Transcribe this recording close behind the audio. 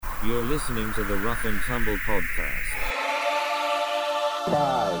You're listening to the Rough and Tumble podcast.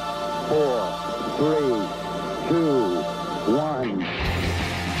 5, 4, 3, 2, 1.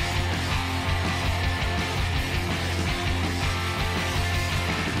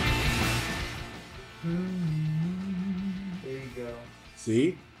 There you go.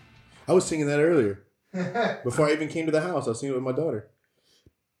 See? I was singing that earlier. Before I even came to the house, I was singing it with my daughter.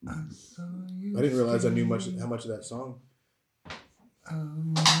 I didn't realize I knew how much of that song.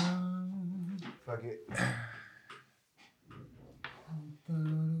 Fuck it.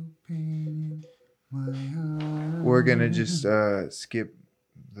 We're gonna just skip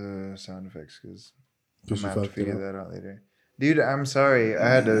the sound effects because I'm gonna have to figure that out later. Dude, I'm sorry. I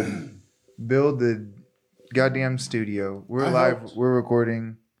had to build the goddamn studio. We're live. We're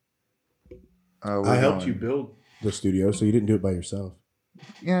recording. I helped you build the studio, so you didn't do it by yourself.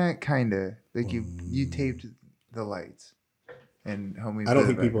 Yeah, kinda. Like you taped the lights, and homie. I don't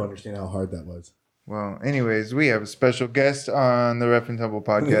think people understand how hard that was. Well, anyways, we have a special guest on the Rough and Tumble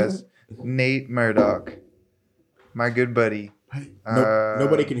podcast, Nate Murdock, my good buddy.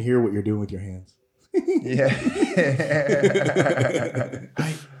 Nobody can hear what you're doing with your hands. Yeah.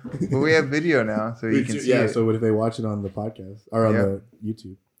 But we have video now, so you can see it. Yeah, so what if they watch it on the podcast or on the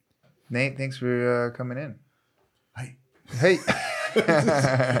YouTube? Nate, thanks for coming in. Hi. Hey.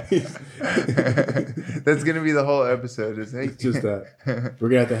 That's gonna be the whole episode. Is hey. It's just that we're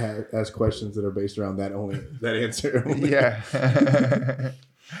gonna have to ask questions that are based around that answer. Only. Yeah.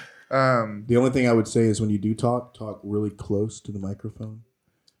 The only thing I would say is when you do talk really close to the microphone.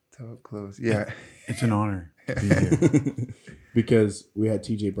 Talk close. Yeah. It's an honor to be here. Because we had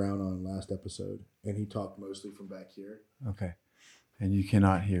TJ Brown on last episode, and he talked mostly from back here. Okay. And you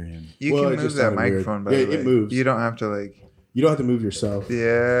cannot hear him. You can move that microphone, by the way. It moves. You don't have to You don't have to move yourself.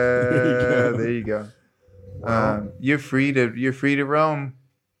 Yeah. There you go. Wow. You're free to roam.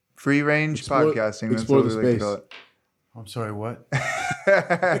 Free range podcasting. That's what we like to call it. I'm sorry, what?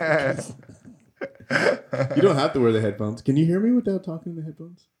 You don't have to wear the headphones. Can you hear me without talking in the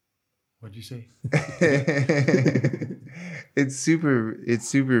headphones? What'd you say? It's super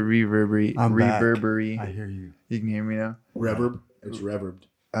reverbery. I'm reverbery. Back. I hear you. You can hear me now? Reverb. It's reverbed.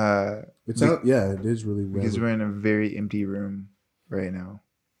 It is really reverb. Because we're in a very empty room right now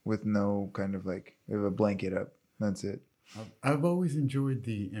with no kind of we have a blanket up. That's it. I've always enjoyed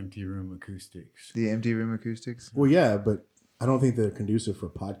the empty room acoustics. The empty room acoustics? Well, yeah, but I don't think they're conducive for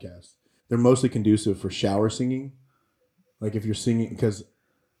podcasts. They're mostly conducive for shower singing. Like if you're singing, because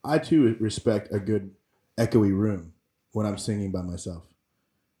I too respect a good echoey room when I'm singing by myself.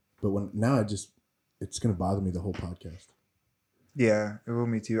 But it's going to bother me the whole podcast. Yeah, it will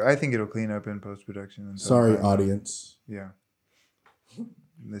me too. I think it'll clean up in post-production. Sorry, audience. Yeah.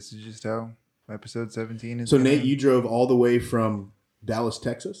 This is just how episode 17 is. So, Nate, you drove all the way from Dallas,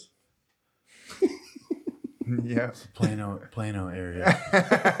 Texas? Yeah. Plano area.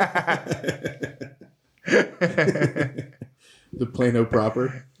 The Plano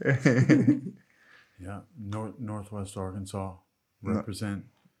proper? Yeah. Northwest Arkansas. Represent.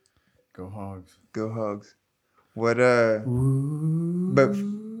 Go Hogs. Go Hogs. What but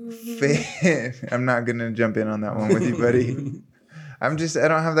I'm not gonna jump in on that one with you, buddy. I don't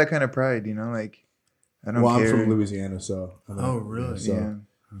have that kind of pride, I don't care. I'm from Louisiana, so really? Yeah.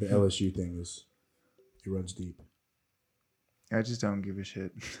 The LSU thing it runs deep. I just don't give a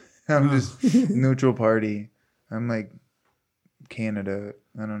shit. I'm just neutral party. I'm like Canada.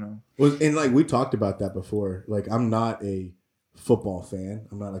 I don't know. Well, and we talked about that before. I'm not a football fan.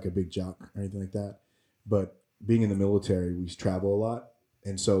 I'm not a big jock or anything like that. But being in the military, we travel a lot.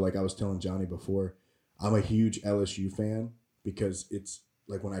 And so I was telling Johnny before, I'm a huge LSU fan because it's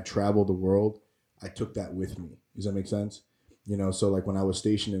when I travel the world, I took that with me. Does that make sense? So when I was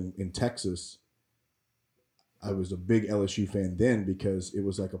stationed in Texas, I was a big LSU fan then because it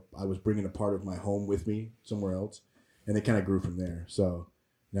was I was bringing a part of my home with me somewhere else. And it kind of grew from there. So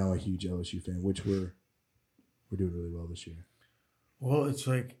now I'm a huge LSU fan, which we're doing really well this year. Well, it's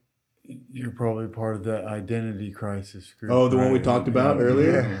you're probably part of that identity crisis group. Oh, the one we talked about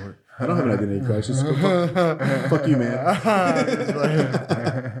earlier? Yeah. I don't have an identity crisis. Fuck you, man.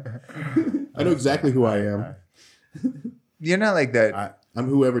 I know exactly who I am. You're not like that. I'm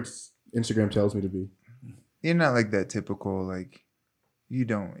whoever Instagram tells me to be. You're not like that typical, you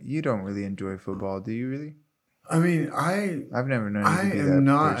don't really enjoy football, do you really? I mean, I've never known you to be that person. I am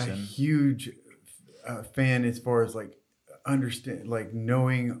not a huge fan as far as understand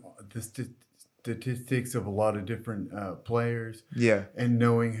knowing the statistics of a lot of different players, and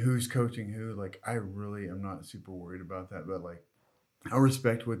knowing who's coaching who. I really am not super worried about that, but I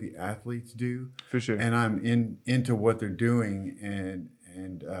respect what the athletes do for sure, and I'm into what they're doing, and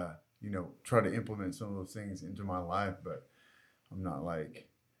and try to implement some of those things into my life. But I'm not like,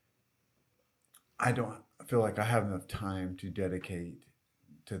 I don't feel like I have enough time to dedicate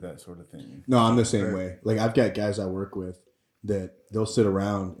to that sort of thing. No, I'm the same way. Like I've got guys I work with that they'll sit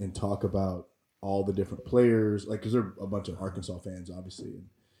around and talk about all the different players, like because they're a bunch of Arkansas fans, obviously,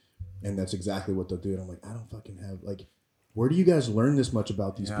 and that's exactly what they'll do. And I'm like, I don't fucking have like, where do you guys learn this much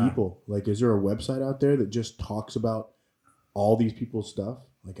about these people? Like, is there a website out there that just talks about all these people's stuff?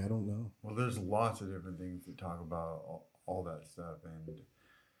 Like, I don't know. Well, there's lots of different things to talk about, all that stuff, and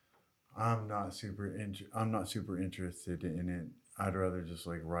I'm not super interested in it. I'd rather just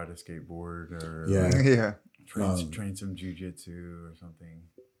like ride a skateboard or train some jiu-jitsu or something.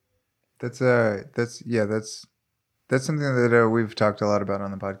 That's something that we've talked a lot about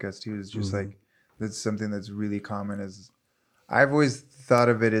on the podcast too. Is just like that's something that's really common. Is I've always thought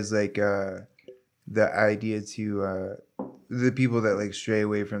of it as like the idea to the people that like stray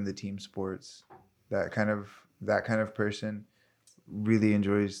away from the team sports. That kind of person really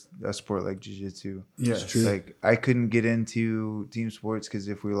enjoys a sport like jiu-jitsu. Yeah, it's true. Like I couldn't get into team sports because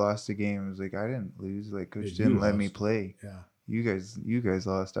if we lost a game, it was like I didn't lose. Like coach didn't let me play. Yeah, you guys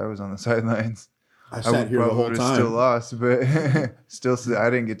lost. I was on the sidelines. I sat here the whole time. Still lost, but still I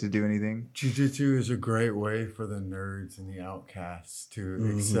didn't get to do anything. Jiu-jitsu is a great way for the nerds and the outcasts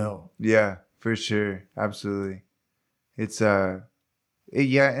to excel. Yeah, for sure, absolutely. It's and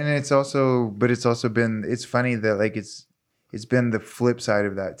it's also been. It's funny that like it's been the flip side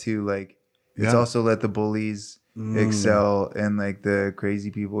of that too. Like it's also let the bullies excel and like the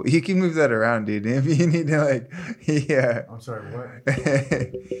crazy people. You can move that around, dude. If you need to, like, yeah. I'm sorry, what?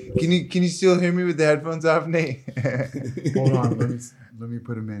 Can you still hear me with the headphones off, Nate? Hold on, let me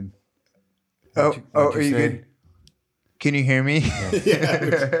put them in. Are you good? Can you hear me?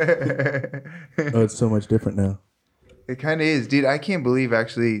 Yeah. Oh, it's so much different now. It kind of is, dude. I can't believe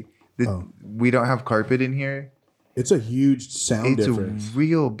actually that we don't have carpet in here. It's a huge sound difference. It's a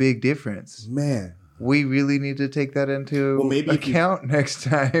real big difference. Man. We really need to take that into account next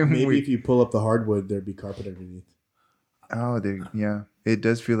time. Maybe if you pull up the hardwood, there'd be carpet underneath. Oh, yeah. It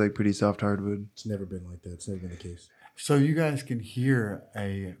does feel like pretty soft hardwood. It's never been like that. It's never been the case. So you guys can hear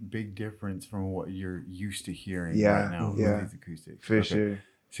a big difference from what you're used to hearing right now with these acoustics. For sure.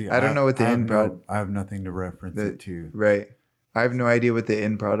 See, I don't know what the end product... I have nothing to reference it to. Right. I have no idea what the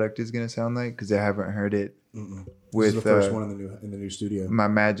end product is going to sound like because I haven't heard it. This is the first one in the new studio. My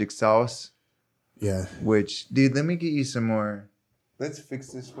magic sauce. Yeah. Which, dude, let me get you some more. Let's fix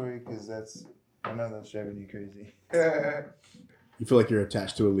this for you because I know that's driving you crazy. You feel like you're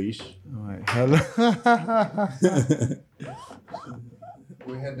attached to a leash? All right. Hello.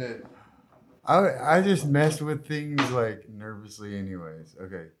 We had to... I just mess with things like nervously anyways.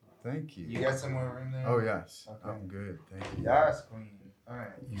 Okay. Thank you. You got some more room there? Oh, yes. Okay. I'm good. Thank you. Yes, queen. All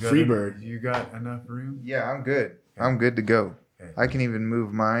right. Freebird. You got enough room? Yeah, I'm good. Okay. I'm good to go. Okay. I can even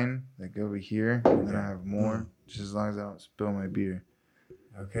move mine like over here, and then I have more, just as long as I don't spill my beer.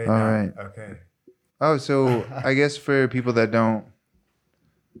 Okay. All right. Okay. Oh, so I guess for people that don't,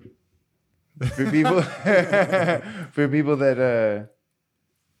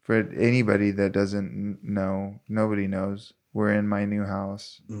 for anybody that doesn't know, nobody knows. We're in my new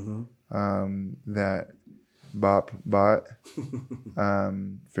house that Bop bought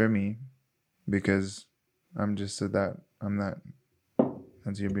for me because I'm just that I'm that.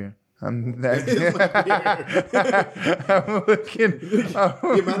 That's your beer. I'm that. I'm looking.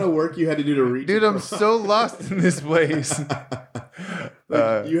 The amount of work you had to do to reach. Dude, I'm so lost in this place.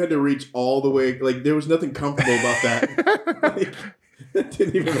 You had to reach all the way. Like there was nothing comfortable about that. That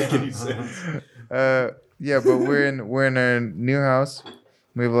didn't even make any sense. Yeah, but we're in our new house.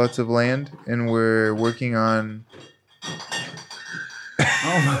 We have lots of land, and we're working on.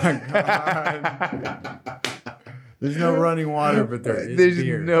 Oh my god! There's no running water, but there's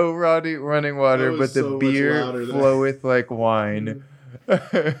beer. No running water, but the beer floweth like wine. I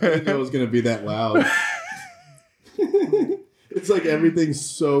didn't know it was gonna be that loud. It's like everything's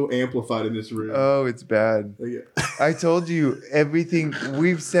so amplified in this room. Oh, it's bad. I told you everything.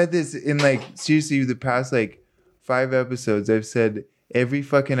 We've said this in like seriously the past like 5 episodes. I've said every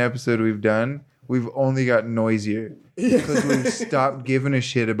fucking episode we've done, we've only gotten noisier because we've stopped giving a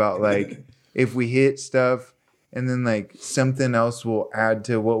shit about like if we hit stuff and then like something else will add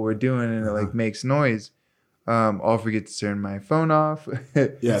to what we're doing and it like makes noise. I'll forget to turn my phone off.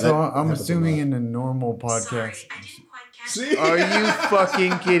 Yeah. So I'm assuming in a normal podcast. See? Are you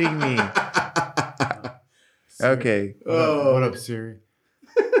fucking kidding me? Okay. What up, Siri?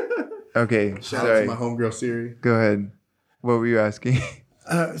 Okay. Shout out to my homegirl Siri. Go ahead. What were you asking?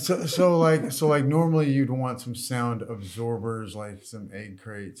 So like normally you'd want some sound absorbers, like some egg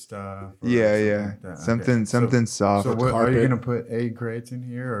crate stuff. Yeah. Like that. Something soft. So what, are Carpet. you gonna put egg crates in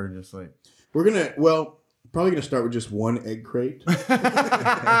here, or just like? We're probably gonna start with just one egg crate. Like,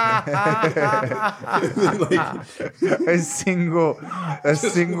 a single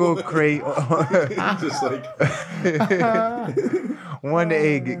crate. just like One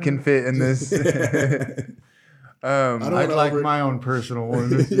egg can fit in this. I'd like my own personal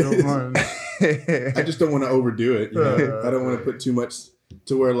one if you don't mind. I just don't want to overdo it. You know? I don't want to put too much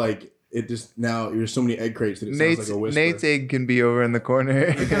to where like it just now there's so many egg crates that it sounds like a whisper. Nate's egg can be over in the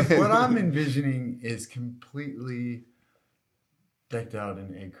corner. Because what I'm envisioning is completely decked out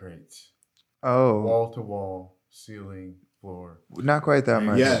in egg crates. Oh, Wall to wall, ceiling, floor. not quite that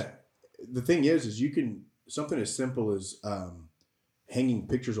much. Yeah. The thing is you can something as simple as hanging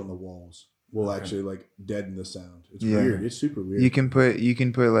pictures on the walls will actually like deaden the sound. It's weird. It's super weird. You can put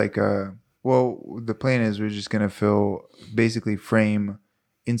like the plan is we're just gonna basically frame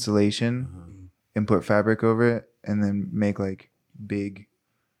insulation and put fabric over it, and then make like big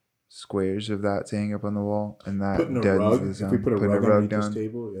squares of that to hang up on the wall, and that putting a deadens rug. the If sound. we put a Putting rug down. this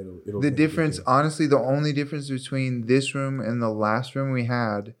table, it'll The difference, honestly, the only difference between this room and the last room we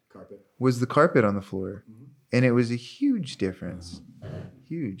had carpet was the carpet on the floor, and it was a huge difference.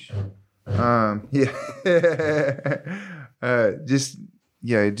 Huge. Yeah.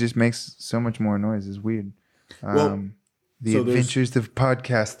 It just makes so much more noise. It's weird. The adventures of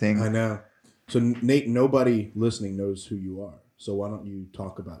podcasting. I know. So Nate, nobody listening knows who you are. So why don't you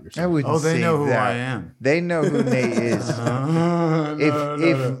talk about yourself? I wouldn't say they know who that. I am. They know who Nate is.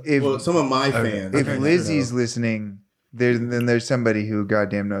 If some of my fans. if Lizzie's listening, then there's somebody who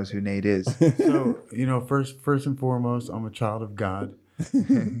goddamn knows who Nate is. So first and foremost, I'm a child of God,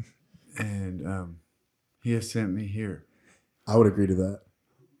 and He has sent me here. I would agree to that.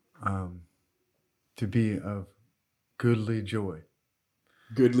 To be of goodly joy.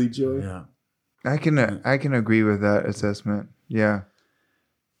 Goodly joy. Yeah. I can agree with that assessment. Yeah.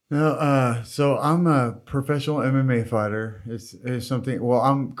 No, so I'm a professional MMA fighter. It's something. Well,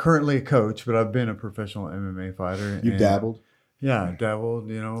 I'm currently a coach, but I've been a professional MMA fighter. You dabbled? Yeah, dabbled.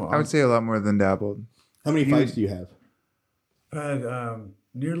 I would say a lot more than dabbled. How many fights do you have? I've had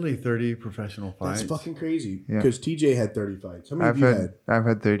nearly 30 professional fights. That's fucking crazy. Yeah. Because TJ had 30 fights. How many have you had? I've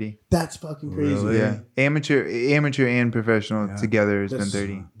had 30. That's fucking crazy. Really? Yeah. Amateur and professional together has been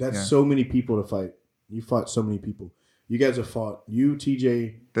 30. That's so many people to fight. You fought so many people. You guys have fought. You,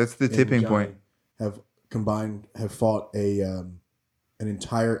 TJ. That's the tipping Johnny point. Have fought an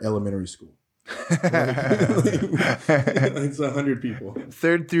entire elementary school. It's 100 people.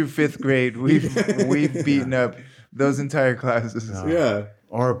 3rd through 5th grade, we've beaten up those entire classes. Yeah.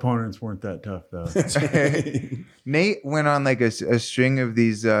 Our opponents weren't that tough, though. Nate went on like a string of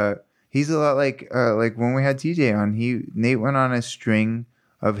these. He's a lot like when we had TJ on. Nate went on a string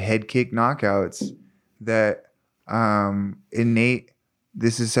of head kick knockouts that. And Nate,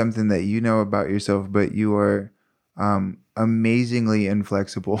 this is something that you know about yourself, but you are amazingly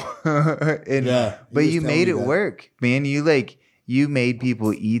inflexible. But you made it work, man. You made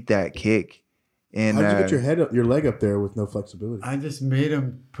people eat that kick. And how'd you get your leg up there with no flexibility? I just made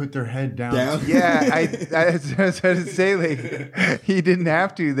them put their head down. Yeah, I was about to say, like, he didn't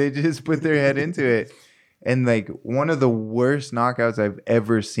have to. They just put their head into it. And like one of the worst knockouts I've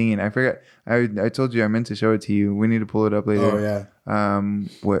ever seen. I forgot. I told you I meant to show it to you. We need to pull it up later. Oh yeah.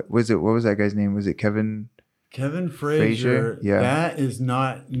 What was it? What was that guy's name? Was it Kevin? Kevin Frazier. Yeah. That is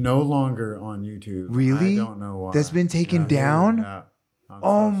no longer on YouTube. Really? I don't know why. That's been taken down? Yeah.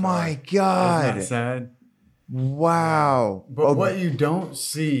 Oh my God. Isn't that sad? Wow. But what you don't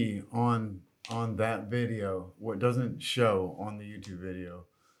see on that video, what doesn't show on the YouTube video,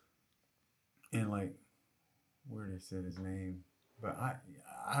 and like, where did it say his name? But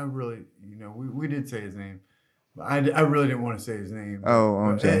I really, we did say his name, but I really didn't want to say his name. Oh,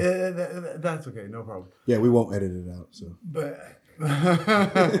 I'm sorry. That's okay, no problem. Yeah, we won't edit it out. So,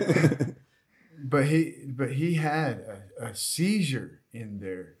 but he had a seizure in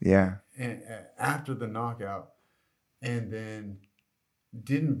there. Yeah. And after the knockout, and then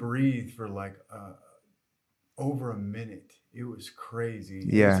didn't breathe for like over a minute. It was crazy.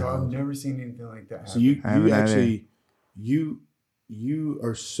 Yeah. So I've never seen anything like that happen. so you actually you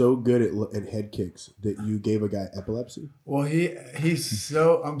are so good at head kicks that you gave a guy epilepsy. Well,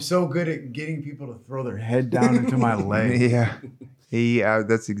 I'm so good at getting people to throw their head down into my leg. Yeah.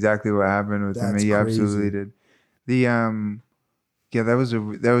 That's exactly what happened with him. That's He crazy. absolutely did.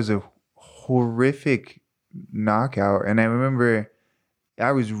 That was a horrific knockout, and I remember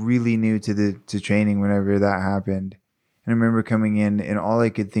I was really new to training whenever that happened, And I remember coming in, and all I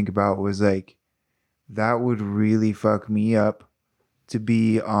could think about was like, that would really fuck me up to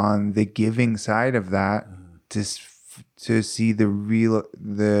be on the giving side of that, to see the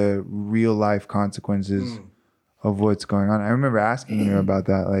real life consequences of what's going on. I remember asking you about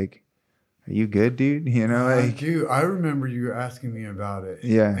that, like, are you good, dude? You know, like, dude, I remember you asking me about it.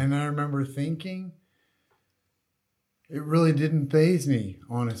 Yeah. And I remember thinking, it really didn't faze me,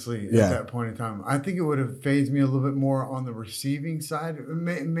 honestly, at that point in time. I think it would have fazed me a little bit more on the receiving side.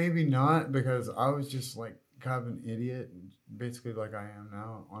 Maybe not, because I was just like kind of an idiot, basically like I am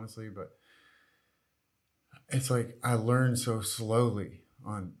now, honestly. But it's like I learned so slowly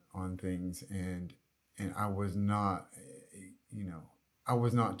on things, and I was not, I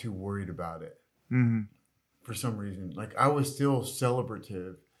was not too worried about it for some reason. Like I was still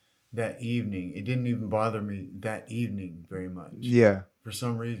celebrative that evening. It didn't even bother me that evening very much. Yeah. For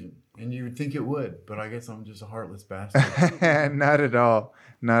some reason. And you would think it would, but I guess I'm just a heartless bastard. Not at all.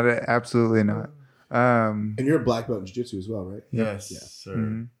 Absolutely not. And you're a black belt in jiu-jitsu as well, right? Yes, sir.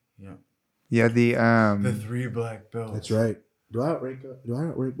 Mm-hmm. Yeah. Yeah, the 3 black belts. That's right. Do I outrank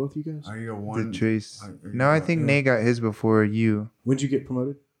both you guys? Are you a one? The Trace. No, I think Nate got his before you. When'd you get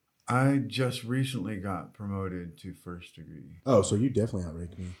promoted? I just recently got promoted to first degree. Oh, so you definitely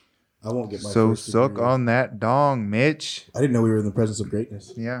outranked me. I won't get my So first suck degree. on that dong, Mitch. I didn't know we were in the presence of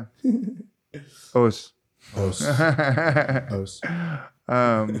greatness. Yeah. Os. Os. Os.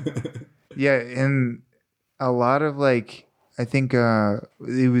 Yeah, and a lot of like, I think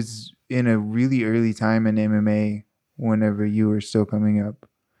it was in a really early time in MMA whenever you were still coming up,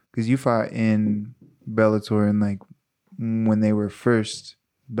 because you fought in Bellator and like when they were first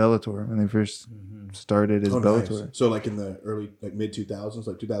Bellator, when they first started as Bellator. Nice. So like in the early, like mid 2000s,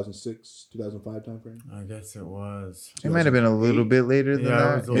 like 2006, 2005 time frame? I guess it was. It might have been a little bit later than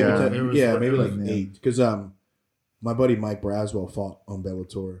that. Maybe like 8. Because my buddy Mike Braswell fought on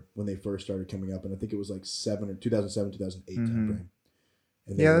Bellator when they first started coming up, and I think it was like 2007, 2008 time frame.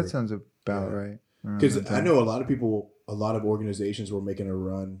 And that sounds about right. Because I know a lot of people, a lot of organizations were making a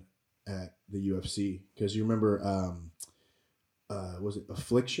run at the UFC. Because you remember, was it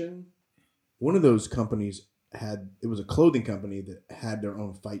Affliction? One of those companies it was a clothing company that had their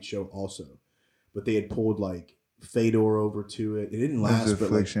own fight show also. But they had pulled like Fedor over to it. It didn't last. It was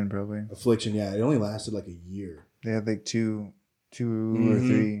Affliction, probably. Affliction, yeah. It only lasted like a year. They had like two or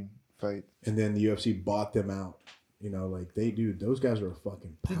 3 fights. And then the UFC bought them out. You know, like those guys are a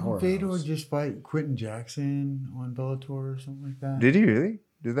fucking powerhouse. Didn't Fedor just fight Quentin Jackson on Bellator or something like that? Did he really?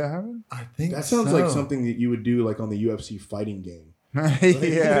 Did that happen? I think that sounds like something that you would do like on the UFC fighting game.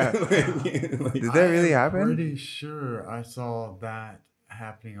 Yeah. Did that really happen? I'm pretty sure I saw that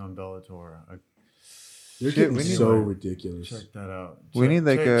happening on Bellator. They're getting so ridiculous. Check that out. We need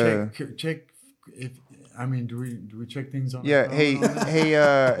like check if. I mean, do we check things on? Yeah. Hey,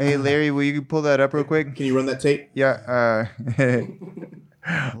 Larry, will you pull that up real quick? Can you run that tape? Yeah.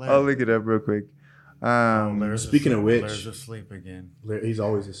 I'll look it up real quick. Speaking of which, Larry's asleep again. He's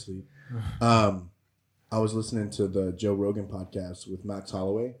always asleep. I was listening to the Joe Rogan podcast with Max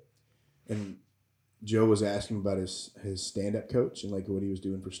Holloway, and Joe was asking about his stand-up coach and like what he was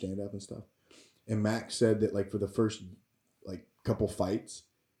doing for stand-up and stuff. And Max said that like for the first like couple fights,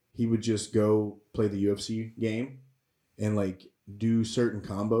 he would just go play the UFC game and like do certain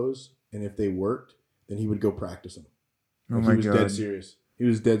combos, and if they worked, then he would go practice them. Like, he was dead serious. He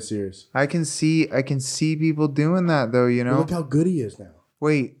was dead serious. I can see people doing that though, you know. Well, look how good he is now.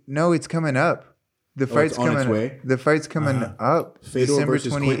 Wait, no, it's coming up. The fight's coming. Its way? The fight's coming up. Fedor December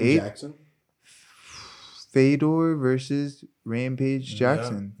versus 28th. Quentin Jackson. Fedor versus Rampage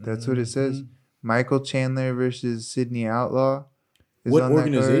Jackson. Yeah. That's what it says. Michael Chandler versus Sydney Outlaw. What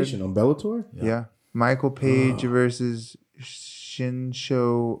organization? On Bellator? Yeah. Michael Page versus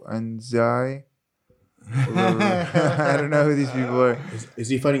Shinsho Anzai. I don't know who these people are. Is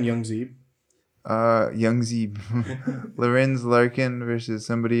he fighting Young Zeeb? Young Zeeb. Lorenz Larkin versus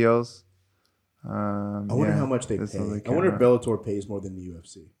somebody else. I wonder how much they pay. I wonder if Bellator pays more than the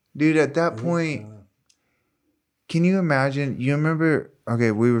UFC. Dude, at that point, can you imagine? You remember?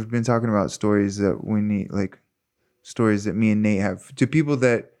 Okay, we've been talking about stories that we need, like stories that me and Nate have to people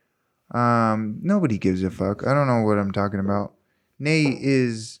that nobody gives a fuck. I don't know what I'm talking about. Nate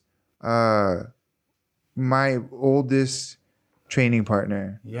is my oldest training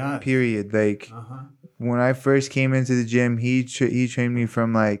partner. Yeah. Period. Like when I first came into the gym, he trained me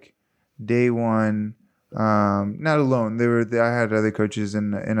from like day one. Not alone. I had other coaches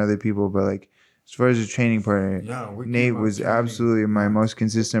and other people, but like as far as a training partner, Nate was absolutely my most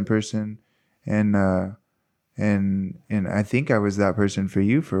consistent person, and I think I was that person for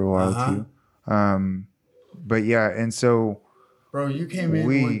you for a while too. but yeah, and so Bro, you came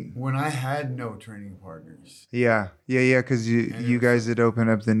in when I had no training partners. Yeah, because you guys had opened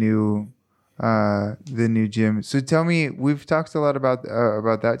up the new gym. So tell me, we've talked a lot about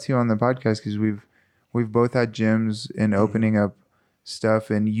that too on the podcast because we've both had gyms and opening up stuff,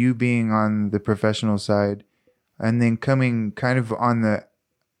 and you being on the professional side, and then coming kind of on the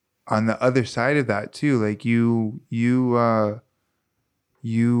other side of that too. Like you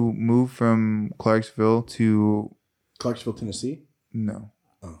moved from Clarksville, Tennessee. No.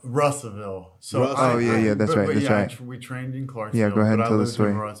 Russellville. So that's right. We trained in Clarksville. Yeah, go ahead and tell the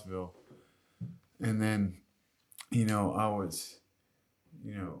story. In Russellville. And then,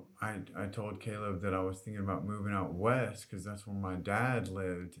 I told Caleb that I was thinking about moving out west because that's where my dad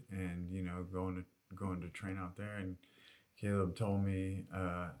lived, and going to train out there. And Caleb told me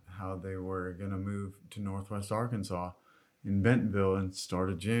how they were gonna move to Northwest Arkansas in Bentonville and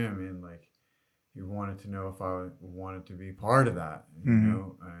start a gym, and like he wanted to know if I wanted to be part of that,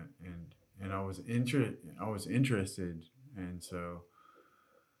 and I was interested, and so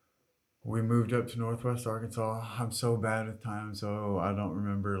we moved up to Northwest Arkansas. I'm so bad with time, so I don't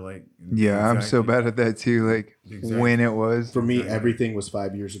remember I'm so bad at that too. Like when it was for me, everything was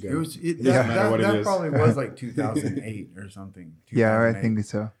 5 years ago. That probably was like 2008 or something. Yeah, I think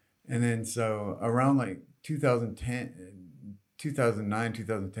so. And then so around like 2009,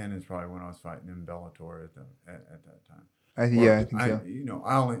 2010 is probably when I was fighting in Bellator at that time. I think so.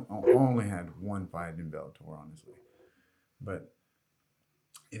 I only had one fight in Bellator, honestly. But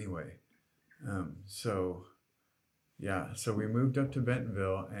anyway, so we moved up to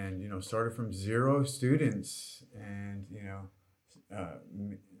Bentonville and, started from 0 students, and,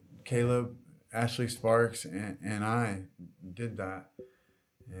 Caleb, Ashley Sparks, and I did that.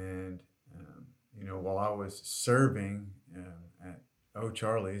 And, while I was serving at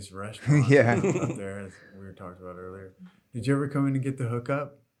O'Charlie's restaurant up there, as we were talking about earlier, did you ever come in and get the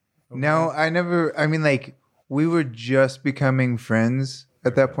hookup? No, I never. I mean, like, we were just becoming friends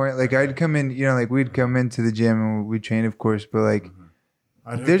at that point. Like, I'd come in, we'd come into the gym and we'd train, of course, but like,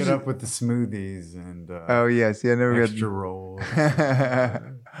 I'd hook it up with the smoothies and I never extra rolls. I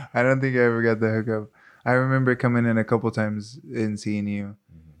don't think I ever got the hookup. I remember coming in a couple times and seeing you,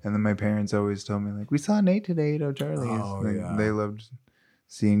 and then my parents always told me, like, we saw Nate today at O'Charlie's. They loved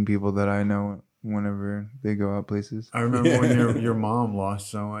seeing people that I know whenever they go out places. I remember when your mom lost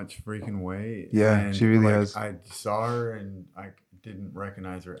so much freaking weight. Yeah, she really has. I saw her and I didn't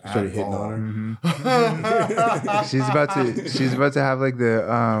recognize her at Started hitting all. on her. She's about to have like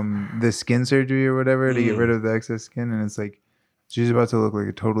the skin surgery or whatever to get rid of the excess skin, and it's like she's about to look like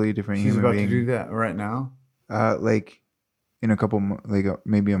a totally different human being. She's about to do that right now? Like in a couple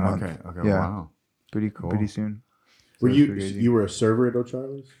maybe a month. Okay, yeah. Wow. Pretty soon. Were you were a server at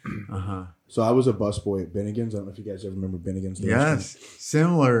O'Charlie's? Uh-huh. So I was a busboy at Bennigan's. I don't know if you guys ever remember Bennigan's. Yes,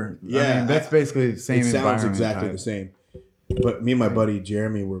 similar. Yeah, I mean, that's basically the same. It sounds exactly the same. But me and my buddy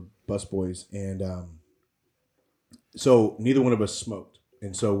Jeremy were busboys, and so neither one of us smoked,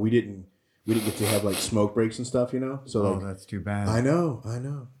 and so we didn't get to have like smoke breaks and stuff, So that's too bad. I know.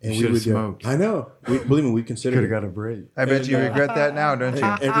 And we would smoked. I know. Believe me, we considered. Could have got a break. I bet you regret that now, don't you?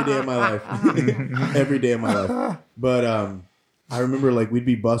 Every day of my life. Every day of my life. But I remember like we'd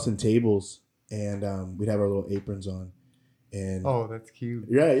be bussing tables, and we'd have our little aprons on, and that's cute.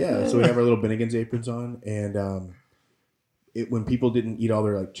 Yeah. So we'd have our little Bennigan's aprons on, and when people didn't eat all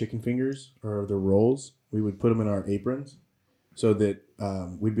their like chicken fingers or their rolls, we would put them in our aprons, so that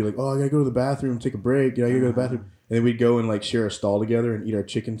we'd be like, oh, I gotta go to the bathroom, take a break. I gotta go to the bathroom, and then we'd go and like share a stall together and eat our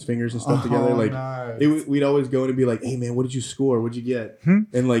chicken fingers and stuff together. Like nice. We'd always go in and be like, hey man, what did you score? What'd you get?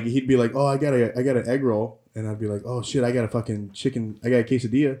 And like he'd be like, oh, I got an egg roll, and I'd be like, oh shit, I got a fucking chicken, I got a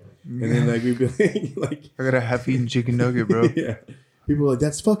quesadilla, and then like we'd be like, I got a half-eaten chicken nugget, bro. Yeah. People are like,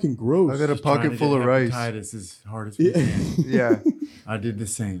 that's fucking gross. I got a pocket full of rice. Hepatitis as hard as we can. Yeah. I did the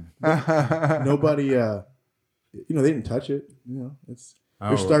same. Nobody, they didn't touch it.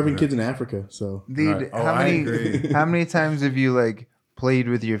 They're starving kids in Africa. So, dude, how many times have you like played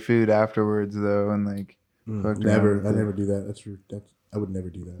with your food afterwards though, and like never? I never do that. I would never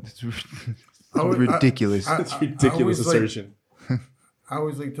do that. That's ridiculous. That's ridiculous assertion. I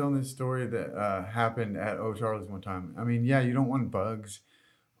always like telling this story that happened at O'Charlie's one time. I mean, yeah, you don't want bugs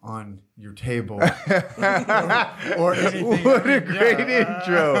on your table or anything. What a great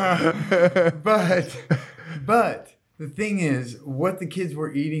intro. But the thing is, what the kids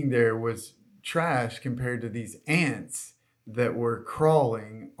were eating there was trash compared to these ants that were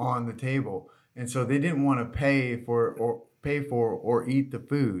crawling on the table, and so they didn't want to pay for or eat the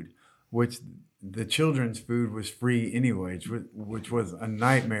food, which the children's food was free anyway, which was a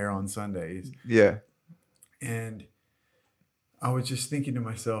nightmare on Sundays. Yeah. And I was just thinking to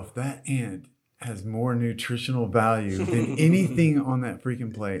myself, that ant has more nutritional value than anything on that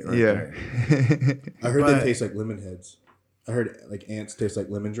freaking plate right there. I heard they taste like lemon heads. I heard like ants taste like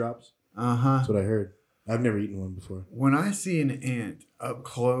lemon drops. That's what I heard. I've never eaten one before. When I see an ant up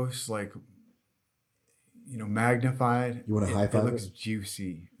close, like, magnified, you want to high five? It looks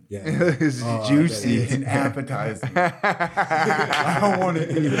juicy. Yeah, it's juicy and appetizing. I don't want to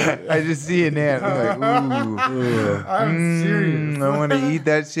eat it. I just see an ant. I'm like, ooh. I'm serious. I want to eat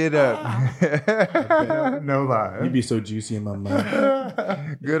that shit up. No lie. You'd be so juicy in my mouth.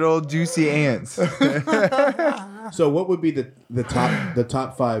 Good old juicy ants. So, what would be the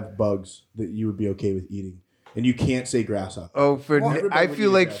top 5 bugs that you would be okay with eating? And you can't say grasshopper. Oh, I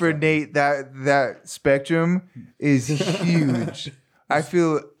feel like for Nate that spectrum is huge.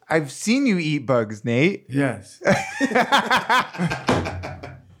 I've seen you eat bugs, Nate. Yes.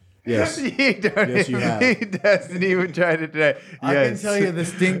 Yes. Yes, you have. He doesn't even try to deny. I can tell you the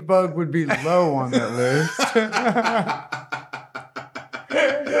stink bug would be low on that list.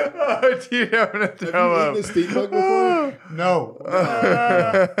 Oh, dude, I'm gonna throw up. Have you eaten a stink bug before? No.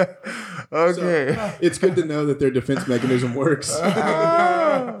 Okay. So, it's good to know that their defense mechanism works.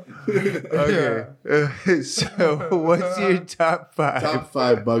 Okay. So, what's your top 5? Top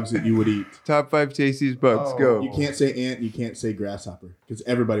 5 bugs that you would eat. Top 5 tastiest bugs. Go. You can't say ant. You can't say grasshopper because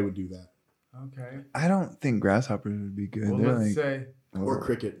everybody would do that. Okay. I don't think grasshoppers would be good. Well, They're let's like, say. Or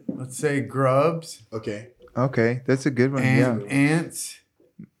cricket. Let's say grubs. Okay. Okay, that's a good one. And yeah. Ants.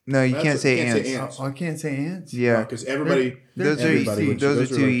 No, you can't say ants. Oh, I can't say ants. Yeah, because everybody. Those are easy.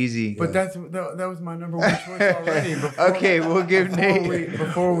 Those are too easy. But that was my number 1 choice already. Okay, we'll give Nate.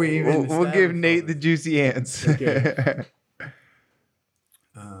 Before we even. We'll give Nate the juicy ants. Okay.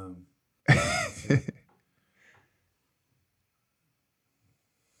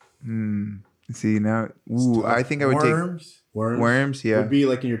 See now. Ooh, I think I would worms. take worms. Yeah, would be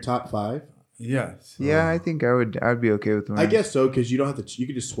like in your top 5. Yes. Yeah, I think I'd be okay with worms. I guess so because you don't have to. You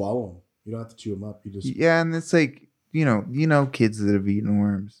could just swallow them. You don't have to chew them up. You just. Yeah, and it's like kids that have eaten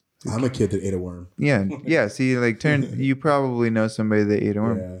worms. I'm a kid that ate a worm. Yeah. See, you probably know somebody that ate a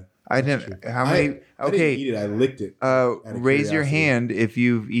worm. Yeah, I didn't. How many? I didn't eat it. I licked it. Raise your hand if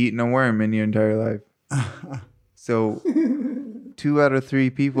you've eaten a worm in your entire life. So, 2 out of 3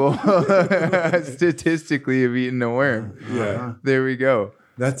 people statistically have eaten a worm. Yeah. There we go.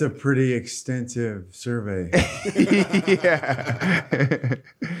 That's a pretty extensive survey. Yeah.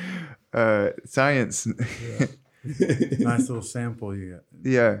 Science. Yeah. Nice little sample you got.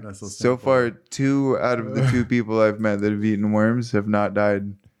 Yeah. Nice So far, 2 out of the 2 people I've met that have eaten worms have not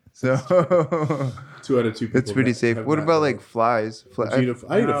died. So 2 out of 2 people. That's pretty safe. What about like flies? I eat a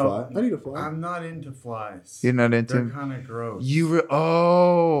fly. I eat a fly. I'm not into flies. You're not into They're kind of gross. You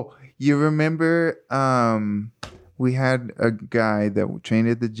remember we had a guy that trained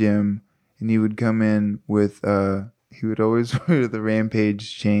at the gym, and he would come in with he would always wear the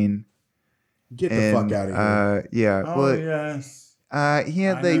Rampage chain. Get the fuck out of here. Yeah. Oh, well, yes. He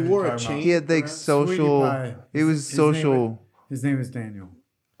had like he had like social. It was social. His name is Daniel.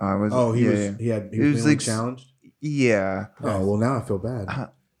 He was like challenged. Yeah. Oh well, now I feel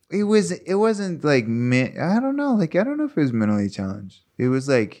bad. It wasn't like I don't know. Like I don't know if it was mentally challenged. It was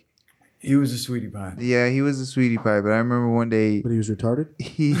like. He was a sweetie pie. Yeah, he was a sweetie pie. But I remember one day. But he was retarded?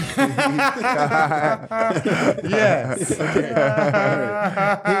 Yes. The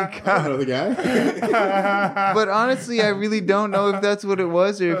guy? But honestly, I really don't know if that's what it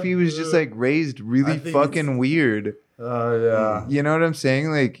was or if he was just like raised really fucking weird. Oh, yeah. You know what I'm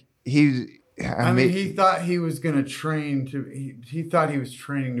saying? Like, he thought he was going to train to. He thought he was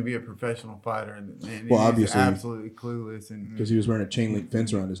training to be a professional fighter, and obviously, absolutely clueless, and because he was wearing a chain link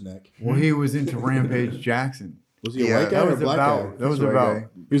fence around his neck. Well, he was into Rampage Jackson. Was he a white guy or a black guy? That was about.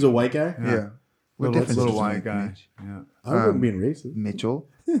 He was a white guy. Yeah. What difference? Little white guy. Yeah. I wasn't being racist. Mitchell.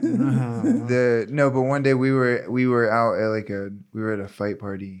 But one day we were out at we were at a fight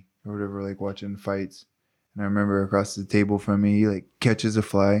party or whatever, like watching fights. And I remember across the table from me, he like catches a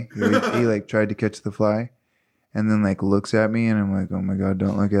fly. He like tried to catch the fly, and then like looks at me, and I'm like, oh my god,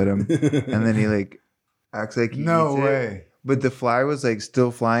 don't look at him. And then he like acts like he no eats way. It, but the fly was like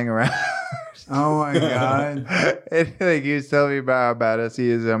still flying around. Oh my god! And like he was telling me about how badass he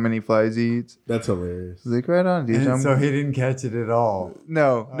is, how many flies he eats. That's hilarious. I was like, right on, dude. And so he didn't catch it at all.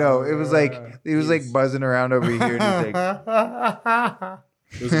 No. It was like he was like buzzing around over here, and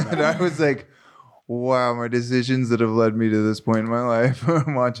he's like, and I was like. Wow, my decisions that have led me to this point in my life.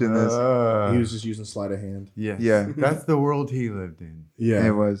 I'm watching this. He was just using sleight of hand. Yes. Yeah. That's the world he lived in. Yeah.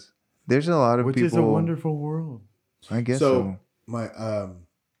 It was. There's a lot of people. Which is a wonderful world. I guess so. My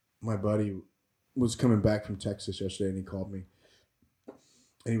buddy was coming back from Texas yesterday, and he called me,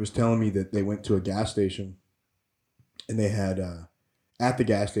 and he was telling me that they went to a gas station, and they had at the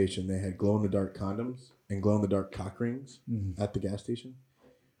gas station they had glow in the dark condoms and glow in the dark cock rings at the gas station.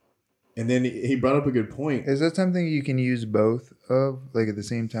 And then he brought up a good point. Is that something you can use both of, like at the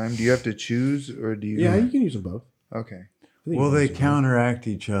same time? Do you have to choose, or do you? Yeah, you can use them both. Okay. Well, they counteract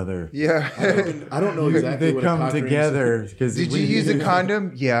each other. Yeah. I don't know exactly They what come a cock ring together. Did you use a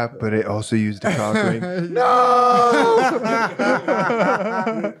condom? Yeah, but I also used a cock ring. No!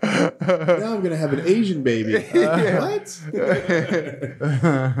 Now I'm gonna have an Asian baby. What?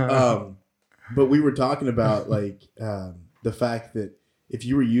 But we were talking about like the fact that if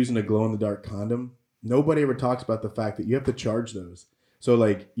you were using a glow in the dark condom, nobody ever talks about the fact that you have to charge those. So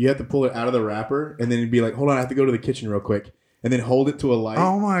like you have to pull it out of the wrapper and then you'd be like, hold on, I have to go to the kitchen real quick, and then hold it to a light.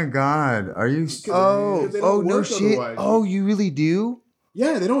 Oh my God! Are you? Oh no shit! Otherwise. Oh, you really do?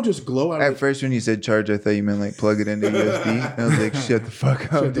 Yeah, they don't just glow out. At first, when you said charge, I thought you meant like plug it into USB. I was like, shut the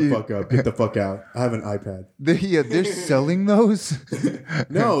fuck up, Shut dude. the fuck up. Get the fuck out. I have an iPad. They're selling those.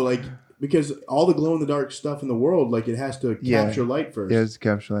 No, like because all the glow in the dark stuff in the world, like it has to capture light first. Yeah, it's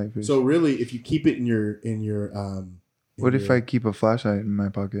capture light first. So really, if you keep it in your what if I keep a flashlight in my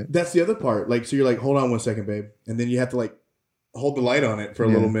pocket? That's the other part. Like, so you're like, hold on one second, babe, and then you have to like hold the light on it for a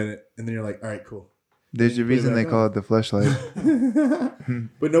little minute, and then you're like, all right, cool. There's a reason they call it the flashlight.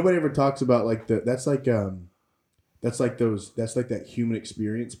 But nobody ever talks about like that's like that human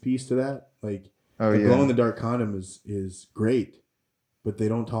experience piece to that. Like, glow in the dark condom is great, but they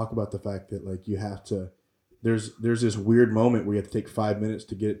don't talk about the fact that like you have to. There's this weird moment where you have to take 5 minutes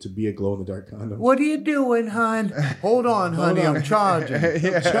to get it to be a glow in the dark condom. What are you doing, hon? Hold on, honey. I'm charging.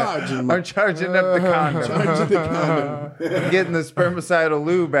 I'm charging up the condom. Charging the condom. I'm getting the spermicidal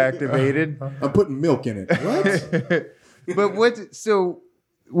lube activated. I'm putting milk in it. What? But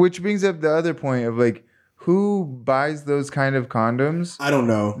which brings up the other point of like, who buys those kind of condoms? I don't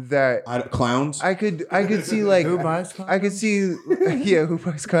know. Clowns? I could see like Who buys condoms? I could see who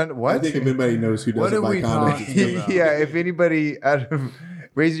buys condoms. What? I think if anybody knows who doesn't buy condoms, it's about. Yeah, if anybody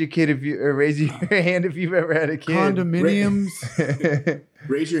raise your hand if you've ever had a kid. Condominiums.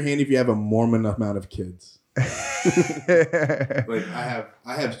 Raise your hand if you have a Mormon amount of kids. Like I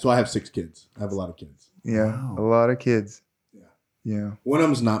have 6 kids. I have a lot of kids. Yeah, Wow. a lot of kids. Yeah. One of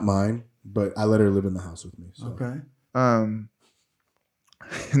them's not mine, but I let her live in the house with me. So. Okay. And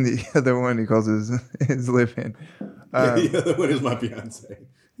the other one he calls his live-in. The other one is my fiance.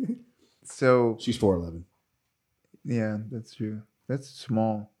 So She's 4'11". yeah, that's true. That's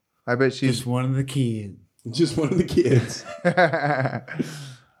small. I bet she's Just one of the kids. Just one of the kids.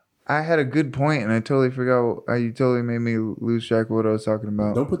 I had a good point and I totally forgot. You totally made me lose track of what I was talking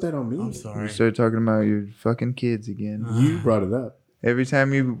about. Don't put that on me. I'm You sorry. started talking about your fucking kids again. You brought it up. Every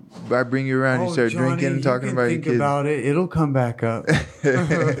time I bring you around, you start Johnny, drinking and talking you about your think kids. about it. It'll come back up.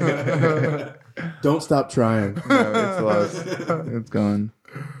 Don't stop trying. No, it's lost. It's gone.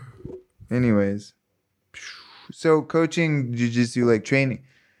 Anyways, so coaching jiu-jitsu, like training,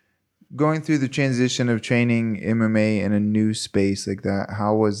 going through the transition of training MMA in a new space like that,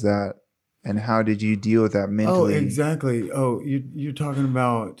 how was that? And how did you deal with that mentally? Oh, exactly. Oh, you're talking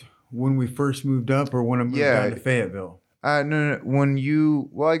about when we first moved up or when I moved down to Fayetteville? No.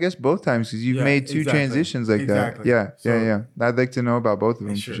 Well, I guess both times because you've made two transitions like that. Yeah, yeah. I'd like to know about both of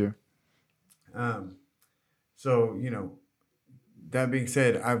them for sure. So, that being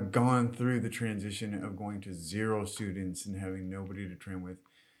said, I've gone through the transition of going to 0 students and having nobody to train with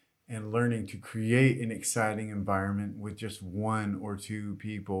and learning to create an exciting environment with just 1 or 2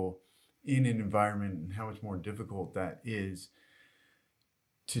 people in an environment and how much more difficult that is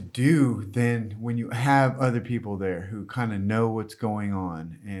to do than when you have other people there who kind of know what's going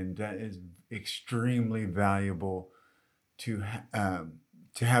on. And that is extremely valuable to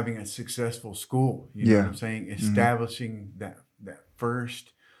having a successful school. You know what I'm saying? Establishing that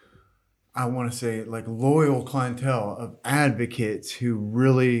first, I want to say, like, loyal clientele of advocates who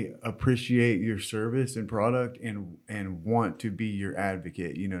really appreciate your service and product and want to be your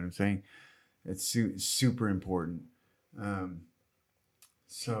advocate. You know what I'm saying? It's super important.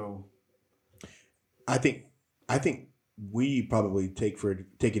 So I think we probably take for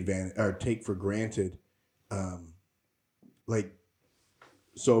granted, like,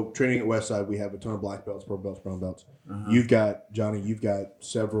 so training at Westside, we have a ton of black belts, purple belts, brown belts. You've got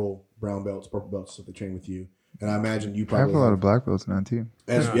several brown belts, purple belts that they train with you, and I imagine you probably I have a lot of black belts now too.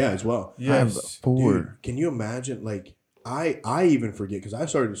 as well. yes, I have 4. Dude, can you imagine? Like, I even forget because I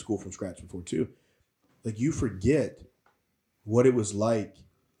started school from scratch before too. Like, you forget what it was like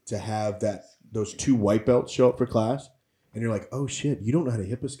to have those 2 white belts show up for class, and you're like, oh shit, you don't know how to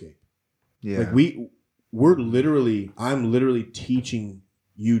hip escape. Yeah. Like I'm literally teaching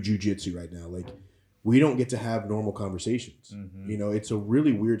you jujitsu right now. Like we don't get to have normal conversations. You know, it's a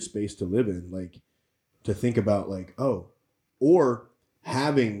really weird space to live in. Like to think about like, or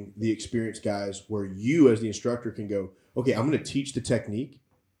having the experienced guys where you as the instructor can go, okay, I'm going to teach the technique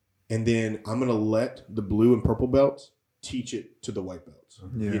and then I'm going to let the blue and purple belts teach it to the white belts.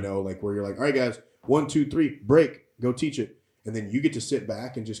 You know, like where you're like, all right, guys, 1, 2, 3, break, go teach it. And then you get to sit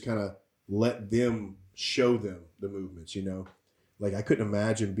back and just kind of let them show them the movements, you know? Like I couldn't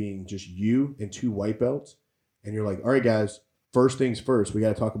imagine being just you and 2 white belts and you're like, all right, guys, first things first, we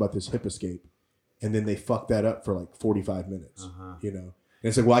got to talk about this hip escape. And then they fuck that up for like 45 minutes, you know? And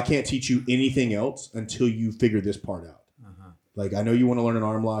it's like, well, I can't teach you anything else until you figure this part out. Like, I know you want to learn an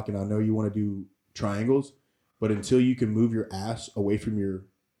arm lock and I know you want to do triangles, but until you can move your ass away from your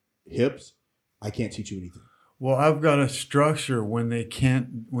hips, I can't teach you anything. Well, I've got a structure when they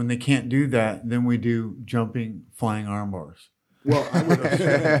can't do that, then we do jumping flying arm bars. Well, I would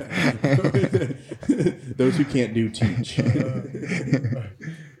those who can't do teach.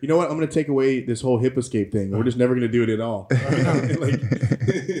 You know what? I'm going to take away this whole hip escape thing. We're just never going to do it at all.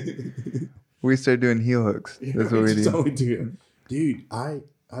 We start doing heel hooks. That's what we do. All we do. Dude, I've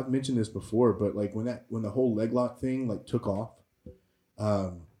mentioned this before, but like when the whole leg lock thing like took off,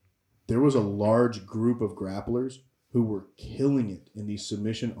 there was a large group of grapplers who were killing it in these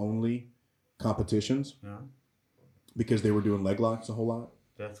submission only competitions. Yeah. Because they were doing leg locks a whole lot.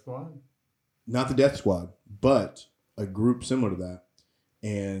 Death Squad? Not the Death Squad, but a group similar to that.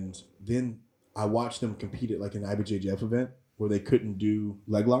 And then I watched them compete at like an IBJJF event where they couldn't do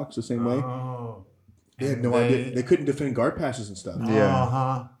leg locks the same way. Oh. They had no idea. They couldn't defend guard passes and stuff.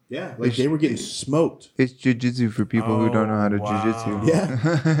 Yeah. Yeah. Like they were getting smoked. It's jiu-jitsu for people who don't know how to jiu-jitsu. Yeah.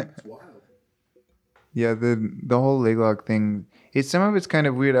 It's wild. Yeah, the whole leg lock thing, some of it's kind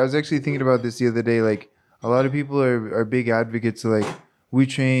of weird. I was actually thinking about this the other day. Like, a lot of people are big advocates of, like, we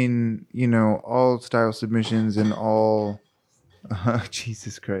train, you know, all style submissions and all...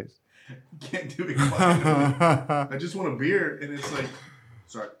 Jesus Christ. Can't do it quietly. I just want a beer, and it's like...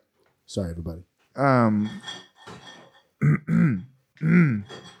 Sorry, everybody.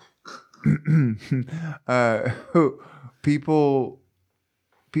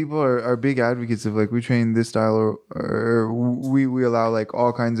 People are big advocates of like we train this style or we allow like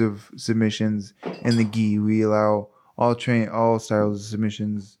all kinds of submissions in the gi. We allow all styles of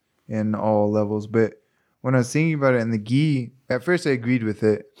submissions in all levels. But when I was thinking about it in the gi, at first I agreed with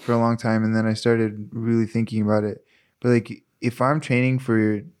it for a long time, and then I started really thinking about it. But like if I'm training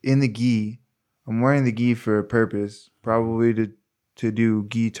in the gi, I'm wearing the gi for a purpose, probably to do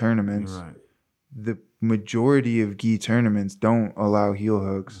gi tournaments. Right. The majority of gi tournaments don't allow heel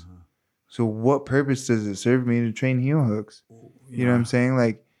hooks. So what purpose does it serve me to train heel hooks? You know what I'm saying?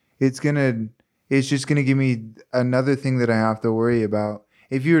 Like it's just gonna give me another thing that I have to worry about.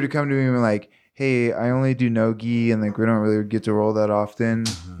 If you were to come to me and be like, hey, I only do no gi and like we don't really get to roll that often.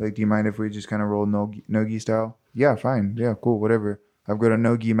 Like, do you mind if we just kind of roll no gi style? Yeah, fine. Yeah, cool, whatever. I've got a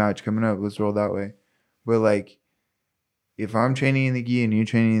no gi match coming up. Let's roll that way. But like, if I'm training in the gi and you're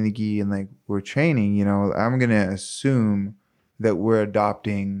training in the gi and like we're training, you know, I'm going to assume that we're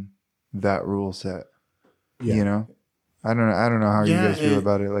adopting that rule set, you know? I don't know how you guys feel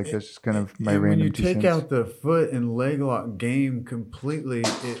about it. Like that's just kind of my random. When you take out the foot and leg lock game completely,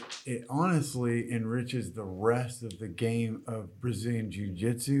 it honestly enriches the rest of the game of Brazilian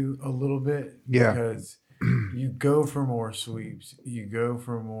Jiu-Jitsu a little bit. Yeah. Because you go for more sweeps, you go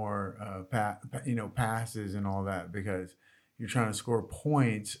for more passes and all that, because you're trying to score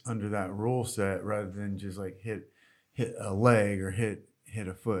points under that rule set rather than just like hit a leg or hit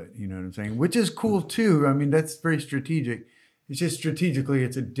a foot. You know what I'm saying? Which is cool too. I mean, that's very strategic. It's just strategically,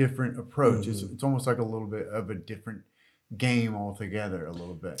 it's a different approach. It's almost like a little bit of a different game altogether. A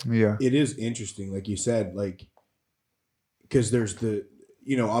little bit. Yeah, it is interesting, like you said, like because there's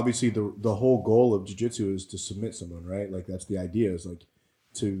obviously the whole goal of jiu-jitsu is to submit someone, right? Like that's the idea, is like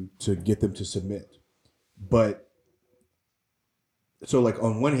to get them to submit. But so like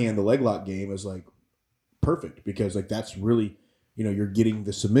on one hand, the leg lock game is like perfect because like that's really, you're getting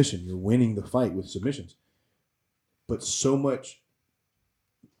the submission, you're winning the fight with submissions. But so much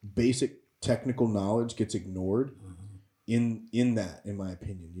basic technical knowledge gets ignored in that, in my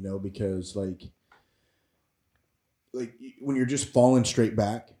opinion, because like when you're just falling straight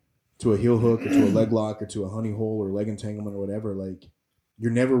back to a heel hook or to a leg lock or to a honey hole or leg entanglement or whatever, like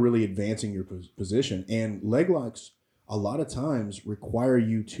you're never really advancing your position. And leg locks a lot of times require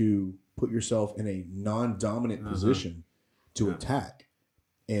you to put yourself in a non-dominant position to attack.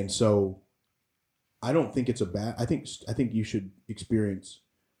 And so I don't think it's I think you should experience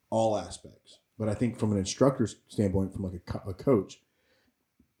all aspects. But I think from an instructor's standpoint, from like a coach,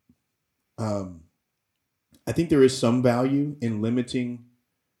 I think there is some value in limiting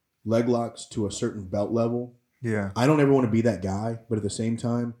leg locks to a certain belt level. Yeah. I don't ever want to be that guy, but at the same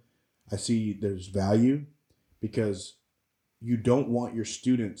time, I see there's value because you don't want your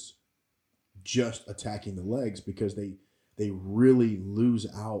students just attacking the legs because they really lose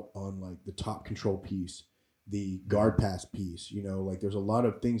out on like the top control piece, the guard pass piece. Like there's a lot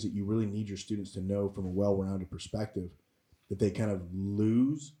of things that you really need your students to know from a well-rounded perspective that they kind of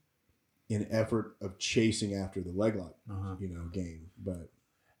lose in effort of chasing after the leg lock, game. But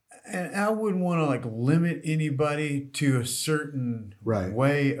and I wouldn't want to like limit anybody to a certain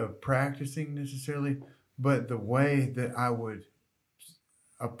way of practicing necessarily, but the way that I would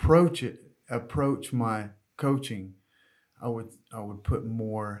approach my coaching, I would put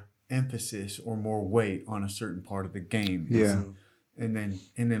more emphasis or more weight on a certain part of the game. Yeah. And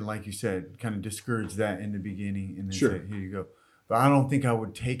then like you said, kind of discourage that in the beginning and then say, here you go. But I don't think I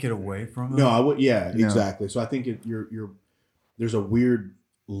would take it away from them. No, I would. Yeah, exactly. So I think there's a weird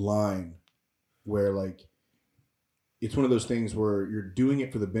line where like it's one of those things where you're doing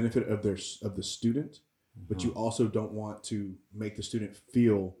it for the benefit of the student, but you also don't want to make the student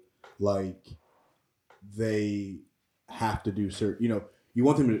feel like they have to do certain. You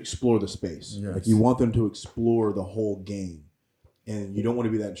want them to explore the space. Yes. Like you want them to explore the whole game, and you don't want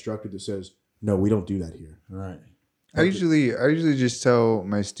to be that instructor that says, "No, we don't do that here." Right. I usually just tell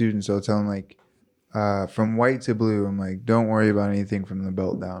my students, I'll tell them like, from white to blue, I'm like, don't worry about anything from the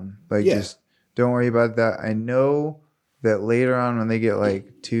belt down. Like, just don't worry about that. I know that later on when they get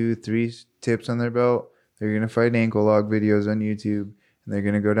like 2-3 tips on their belt, they're going to find ankle lock videos on YouTube. And they're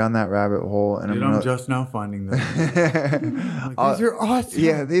going to go down that rabbit hole. And I'm just now finding them. These are awesome.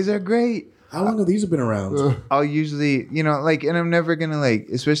 Yeah, these are great. How long have these been around? I'll usually, and I'm never going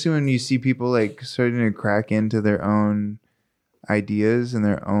to especially when you see people like starting to crack into their own ideas and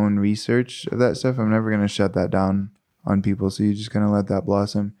their own research of that stuff, I'm never going to shut that down on people. So you just kind of let that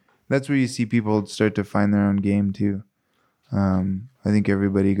blossom. That's where you see people start to find their own game too. I think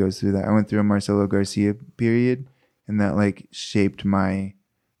everybody goes through that. I went through a Marcelo Garcia period, and that like shaped my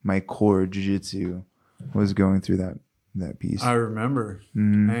core jiu-jitsu was going through that piece. I remember,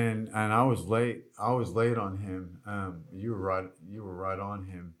 and I was late. I was late on him. You were right on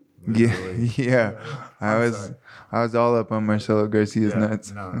him. Literally. Yeah. I was all up on Marcelo Garcia's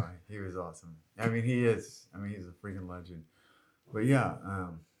nuts. No, he was awesome. I mean, he's a freaking legend. But yeah,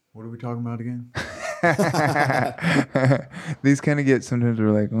 what are we talking about again? These kind of get sometimes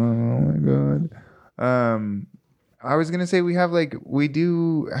we're like, oh my god. I was gonna say we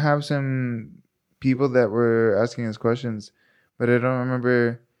do have some people that were asking us questions, but I don't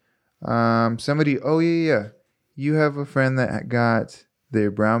remember. Somebody. Oh yeah. You have a friend that got their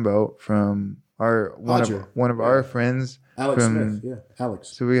brown belt from one of our friends, Alex Smith. Yeah, Alex.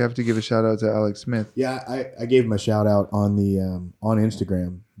 So we have to give a shout out to Alex Smith. Yeah, I gave him a shout out on the on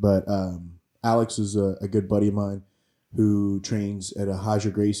Instagram, but Alex is a good buddy of mine who trains at a Haja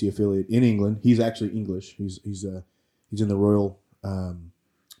Gracie affiliate in England. He's actually English. He's in the Royal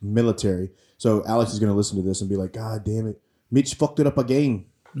military. So Alex is going to listen to this and be like, God damn it, Mitch fucked it up again.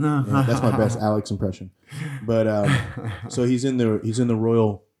 No, that's my best Alex impression. But so he's in the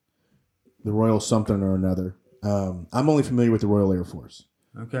Royal something or another. I'm only familiar with the Royal Air Force.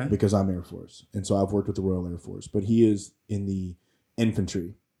 Okay. Because I'm Air Force, and so I've worked with the Royal Air Force. But he is in the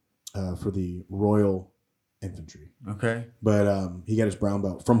infantry for the Royal Infantry. Okay. But he got his brown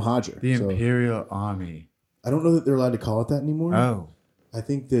belt from Haja. The Imperial Army. I don't know that they're allowed to call it that anymore. Oh. I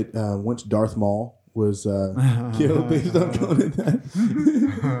think that once Darth Maul was killed based on calling it that.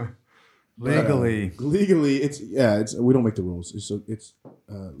 Legally, it's we don't make the rules. It's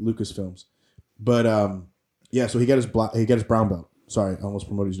Lucasfilms, but so he got his brown belt. Sorry, I almost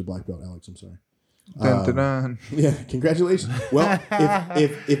promoted you to black belt, Alex. I'm sorry. Dun, dun, dun. Yeah, congratulations. Well,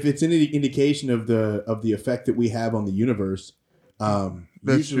 if it's any indication of the effect that we have on the universe,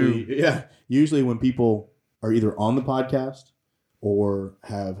 that's true. Yeah, usually when people are either on the podcast or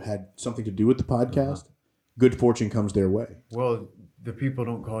have had something to do with the podcast, good fortune comes their way. Well, the people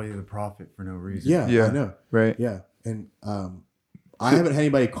don't call you the prophet for no reason. Yeah, I know. Right. Yeah, and I haven't had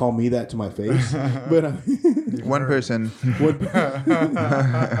anybody call me that to my face, but one person.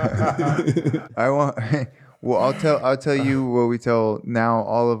 I want. Well, I'll tell you what we tell now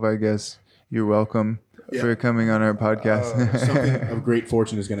all of our guests. You're welcome for coming on our podcast. Something of great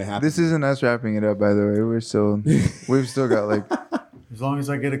fortune is going to happen. This isn't us wrapping it up, by the way. We've still got like. As long as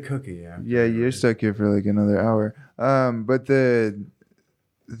I get a cookie. Yeah, you're stuck here for like another hour. But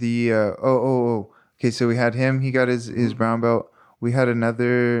okay, so we had him. He got his brown belt. we had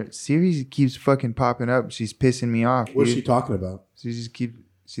another series that keeps fucking popping up. She's pissing me off. What's she talking about?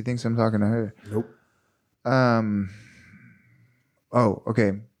 She thinks I'm talking to her. Nope. Oh,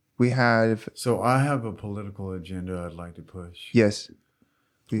 okay. So I have a political agenda I'd like to push. Yes.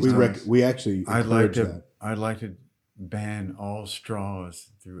 Please We actually encourage that. I'd like to ban all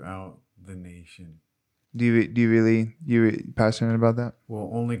straws throughout the nation. Do you really passionate about that? Well,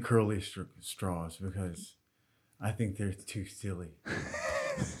 only curly straws because I think they're too silly.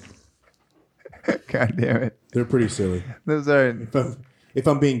 God damn it. They're pretty silly. Those are. If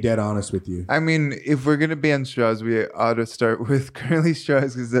I'm being dead honest with you. I mean, if we're gonna ban straws, we ought to start with curly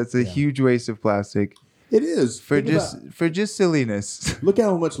straws because that's a huge waste of plastic. It is for just silliness. Look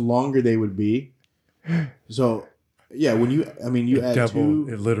how much longer they would be. So, yeah, when you add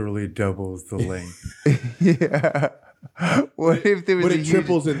it literally doubles the length. Yeah. What if there was but it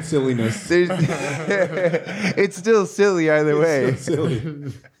triples in silliness? It's still silly either way. It's still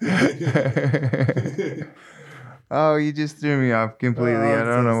silly. Oh, you just threw me off completely. I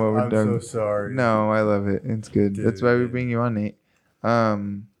don't know what we're doing. I'm so sorry. No, I love it. It's good. That's why we bring you on, Nate.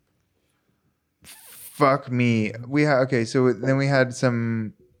 Fuck me. So then we had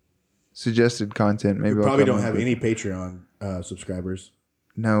some suggested content. Maybe we probably don't have any Patreon subscribers.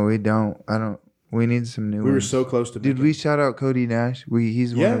 No, we don't. We need some new ones. We were so close to. Did we shout out Cody Nash?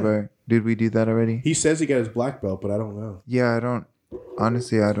 He's one of our. Did we do that already? He says he got his black belt, but I don't know. Yeah, I don't.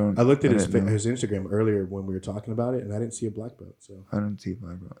 Honestly, I don't. I looked at his Instagram earlier when we were talking about it, and I didn't see a black belt. So I don't see a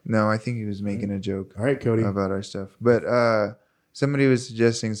black belt. No, I think he was making a joke. All right, Cody, about our stuff. But somebody was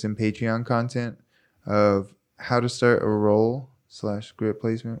suggesting some Patreon content of how to start a roll/grip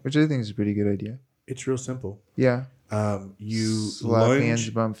placement, which I think is a pretty good idea. It's real simple. Yeah. You slap lunge, hands,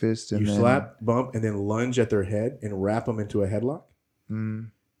 bump fist, and you slap, bump, and then lunge at their head and wrap them into a headlock.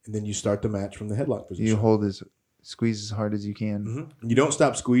 Mm. And then you start the match from the headlock position. You squeeze as hard as you can. Mm-hmm. You don't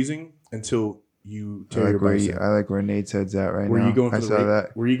stop squeezing until you tear your bicep. I like where Nate's head's at right now. Were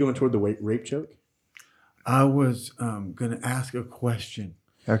you going toward the rape choke? I was going to ask a question.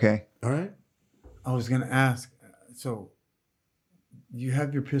 Okay. All right. I was going to ask, so you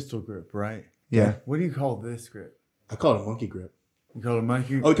have your pistol grip, right? Yeah. What do you call this grip? I call it a monkey grip. You call it a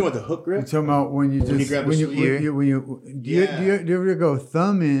monkey? Oh, you're talking about the hook grip? You're talking about when you grab the spear? Do you ever go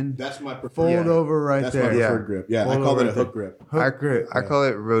thumb in? That's my preferred. Fold over right That's there. That's my preferred grip. Yeah, I call it a hook grip. Hook grip. I call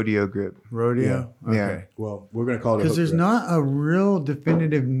it rodeo grip. Rodeo? Yeah. Okay. Yeah. Well, we're going to call it a hook because there's grip. not a real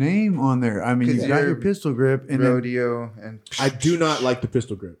definitive name on there. I mean, you got your pistol grip. And rodeo. And I do not like the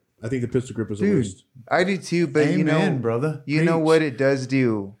pistol grip. I think the pistol grip is a waste. I do too, but brother. You know what it does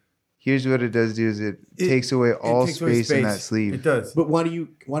do? Here's what it does do: is it takes away all space in that sleeve. It does. But why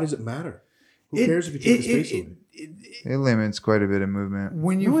does it matter? Who cares if you take the space away? It limits quite a bit of movement.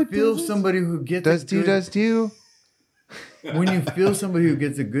 When you feel somebody who gets does do. When you feel somebody who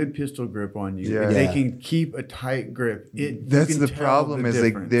gets a good pistol grip on you, they can keep a tight grip. That's the problem. Is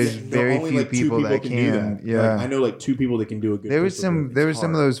like there's very few people that can. Do that. Yeah, I know like two people that can do a good. There was some of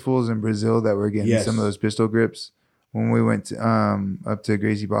those fools in Brazil that were getting some of those pistol grips when we went up to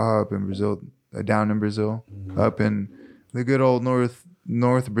Gracie Barra up in Brazil, down in Brazil, up in the good old North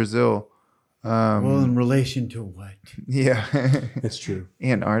Brazil. Well, in relation to what? Yeah, that's true.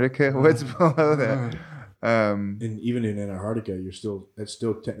 Antarctica. What's below that? And even in Antarctica, that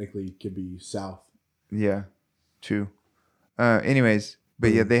still technically could be south. Yeah, true. Anyways,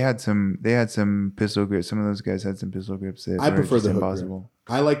 but yeah, they had some pistol grips. Some of those guys had some pistol grips that I were prefer just the impossible. Hook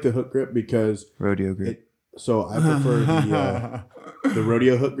grip. I like the hook grip because rodeo grip. So I prefer the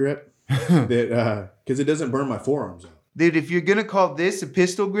rodeo hook grip because it doesn't burn my forearms out. Dude, if you're gonna call this a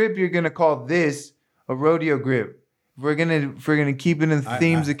pistol grip, you're gonna call this a rodeo grip. If we're gonna keep it in the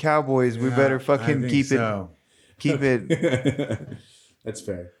themes of cowboys, we better fucking keep it. That's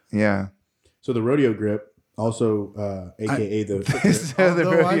fair. Yeah. So the rodeo grip, also AKA the hook grip. So the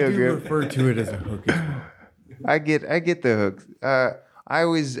rodeo I do grip. refer to it as a hook as well. I get the hooks.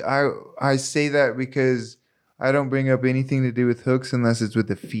 I say that because I don't bring up anything to do with hooks unless it's with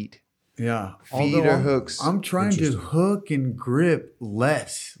the feet. Yeah. Feet or hooks. I'm trying to hook and grip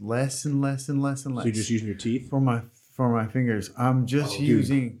less and less. So you're just using your teeth? For my fingers. I'm just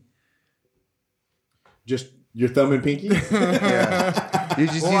using just your thumb and pinky? Yeah. You're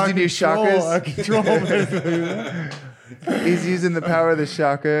just using your chakras? I control He's using the power of the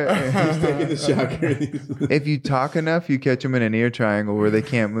chakra. He's taking the chakra. If you talk enough, you catch them in an ear triangle where they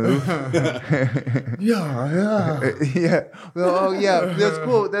can't move. Yeah. Yeah. Well, oh, yeah. That's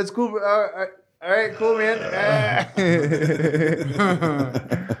cool. That's cool. All right. Cool, man.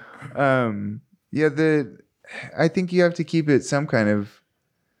 Yeah. I think you have to keep it some kind of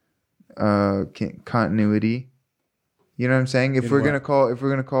continuity. You know what I'm saying? If we're gonna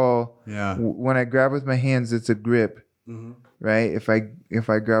call, Yeah. When I grab with my hands, it's a grip, right? If I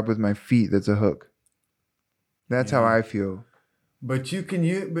grab with my feet, that's a hook. That's how I feel. But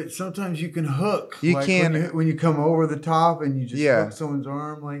but sometimes you can hook. You like can when you come over the top and you just hook someone's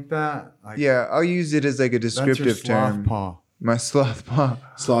arm like that. Like, I'll use it as like a descriptive that's your sloth term. paw. My sloth paw.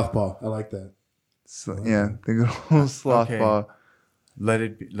 Sloth paw. I like that. The good old sloth paw. Let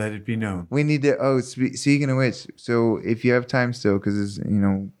it be known. We need to. Speaking of which, so if you have time still, because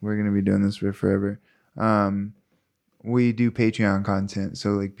we're gonna be doing this for forever. We do Patreon content,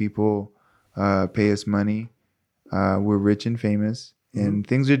 so like people pay us money. We're rich and famous, and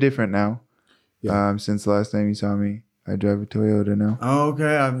things are different now. Yeah. Since the last time you saw me, I drive a Toyota now. Oh,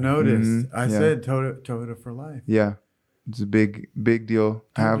 okay, I've noticed. I said Toyota for life. Yeah, it's a big deal.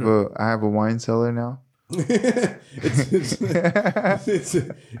 I have a wine cellar now. it's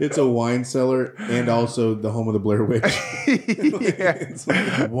a wine cellar and also the home of the Blair Witch. It's like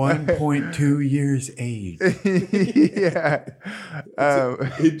 1.2 years age.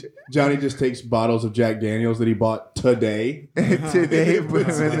 Johnny just takes bottles of Jack Daniels that he bought today. Put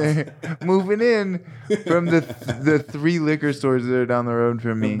them in there. Moving in from the 3 liquor stores that are down the road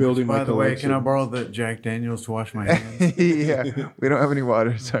from me. Building By my the way, collection. can I borrow the Jack Daniels to wash my hands? We don't have any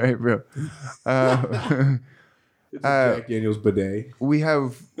water. Sorry, bro. It's a Jack Daniels bidet. We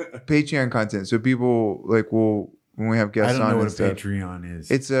have Patreon content, so people when we have guests on. I don't know what a stuff, Patreon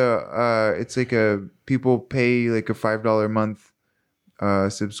is. It's like people pay like a $5 a month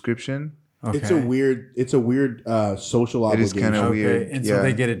subscription. Okay. It's a weird social obligation. It is kind of weird. And so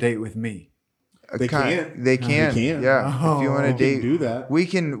they get a date with me. They can. They can. Yeah. If you want to date, do that. We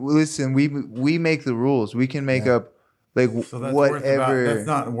can listen. We make the rules. We can make up like So that's whatever. that's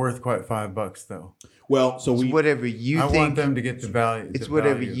not worth quite $5 though. Well, so it's whatever you I think. want them to get the value. It's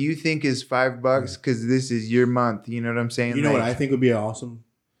whatever you think is $5 because this is your month. You know what I'm saying? You know what I think would be awesome?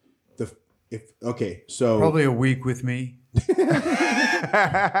 So probably a week with me.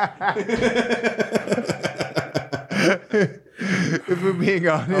 If we're being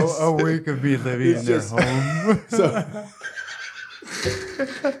honest, A week of me living in their home. So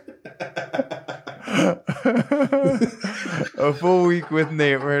a full week with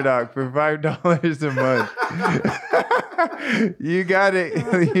Nate Murdock for $5 a month. You got it,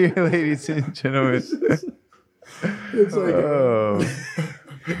 here, ladies and gentlemen. it's like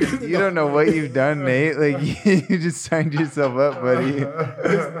you don't know what you've done, Nate. Like you just signed yourself up, buddy.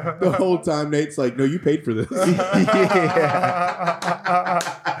 the whole time Nate's like, "No, you paid for this."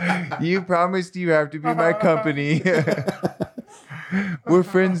 You promised you have to be my company. We're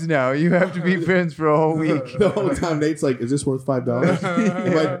friends now. You have to be friends for a whole week. The whole time Nate's like, "Is this worth $5?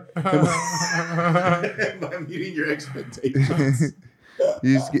 Am I meeting your expectations?"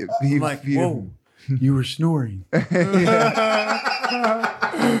 You just get I'm like, whoa, you were snoring. But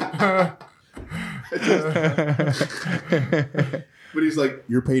he's like,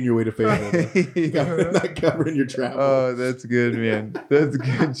 "You're paying your way to fame. Not covering your travel." Oh, that's good, man. That's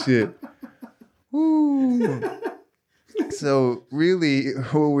good shit. Woo. So really,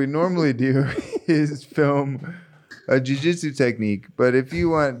 what we normally do is film a jiu-jitsu technique. But if you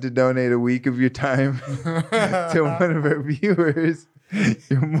want to donate a week of your time to one of our viewers,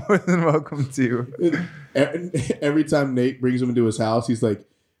 you're more than welcome to. Every time Nate brings him into his house, he's like,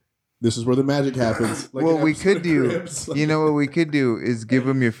 "This is where the magic happens." Like what we could do, you know what we could do is give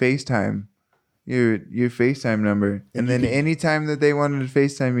them your FaceTime. Your FaceTime number. And then anytime that they wanted to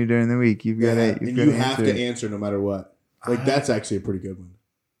FaceTime you during the week, you've got to and you have to answer no matter what. Like that's actually a pretty good one.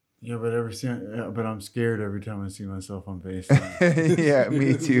 Yeah, but I'm scared every time I see myself on FaceTime. Yeah,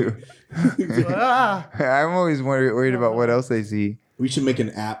 me too. I'm always worried about what else they see. We should make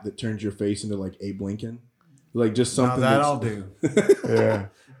an app that turns your face into like Abe Lincoln. Like just something that I'll do. Yeah.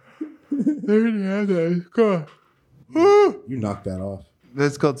 They already have that. Come on. You knocked that off.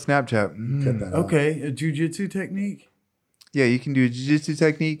 That's called Snapchat. Cut that off. Okay, a jiu-jitsu technique? Yeah, you can do a jiu-jitsu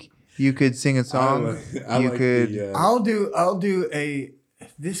technique. You could sing a song. I'll do a.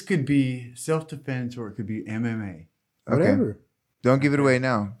 This could be self-defense or it could be MMA. Whatever. Don't give it away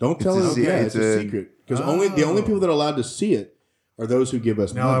now. Don't tell us. Yeah, it's a secret. Because the only people that are allowed to see it are those who give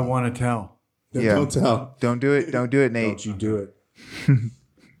us money. Now I want to tell. Don't tell. Don't do it. Don't do it, Nate. Don't you do it.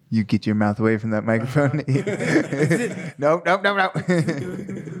 You get your mouth away from that microphone. No.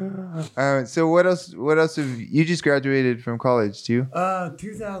 So what else have you just graduated from college too?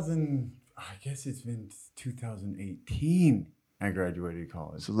 2000. I guess it's been 2018. I graduated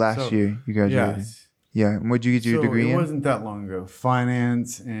college. So last year you graduated. Yes. Yeah. And what'd you get your degree in? It wasn't that long ago.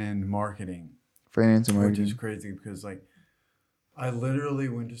 Finance and marketing. Finance and marketing. Which is crazy because I literally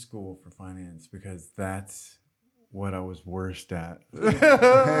went to school for finance because that's what I was worst at.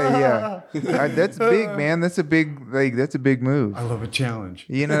 Yeah, that's big, man. That's a big move. I love a challenge.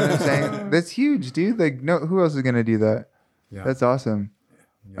 You know what I'm saying? That's huge, dude. Like, no, who else is gonna do that? Yeah. That's awesome.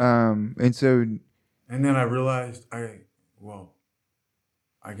 Yeah. And then I realized I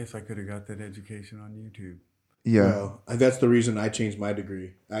guess I could have got that education on YouTube. Yeah. Well, that's the reason I changed my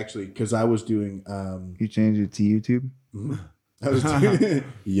degree, actually, because I was doing. You changed it to YouTube? I was doing,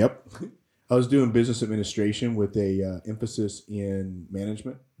 yep. I was doing business administration with a emphasis in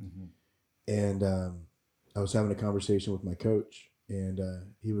management. Mm-hmm. And I was having a conversation with my coach, and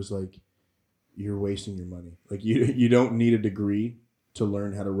he was like, "You're wasting your money. Like, you don't need a degree to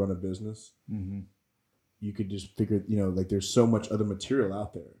learn how to run a business. Mm-hmm. You could just figure, like there's so much other material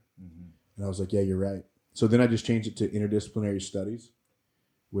out there." Mm-hmm. And I was like, "Yeah, you're right." So then I just changed it to interdisciplinary studies,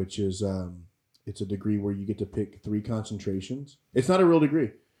 which is it's a degree where you get to pick 3 concentrations. It's not a real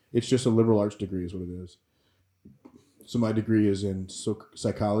degree. It's just a liberal arts degree is what it is. So my degree is in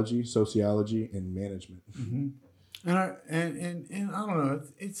psychology, sociology, and management. Mm-hmm. And I don't know.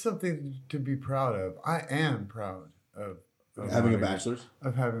 It's something to be proud of. I am proud of having a bachelor's.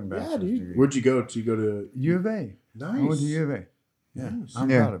 Of having a bachelor's. Yeah, dude. Degree. Where'd you go? Did you go to U of A? Nice. I went to U of A. Yeah, nice. I'm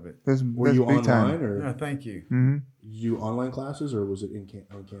proud of it. Were you online time. or? Yeah, thank you. Mm-hmm. You online classes or was it on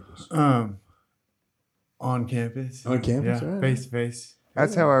campus? On campus. On campus, yeah, right. Face to face.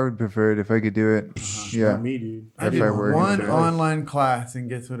 That's how I would prefer it if I could do it. Yeah, Not me, dude. I did one online class, and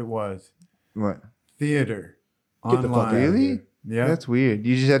guess what it was? What? Theater. Get the fuck out of Really? here. Yeah. That's weird.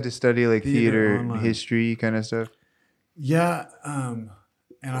 You just had to study like theater online. history kind of stuff. Yeah, and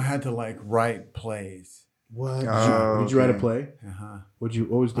I had to write plays. What? Oh, did you write a okay. play? Uh-huh. What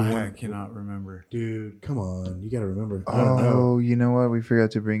was the I one? cannot remember. Dude, come on. You got to remember. I don't know. Oh, you know what? We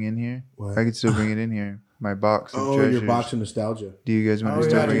forgot to bring in here. What? I could still bring it in here. My box of treasures. Your box of nostalgia. Do you guys want to Oh,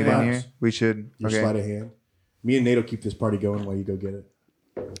 still yeah, bring it yeah. in here? We should. Your Okay. sleight of hand. Me and Nate will keep this party going while you go get it.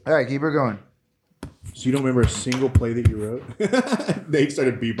 All right, keep her going. So you don't remember a single play that you wrote? Nate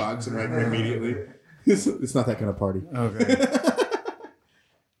started beatboxing right immediately. It's not that kind of party. Okay.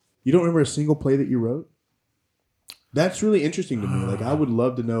 You don't remember a single play that you wrote? That's really interesting to me. Like, I would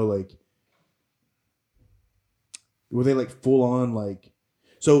love to know, were they full on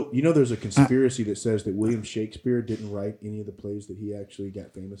so there's a conspiracy that says that William Shakespeare didn't write any of the plays that he actually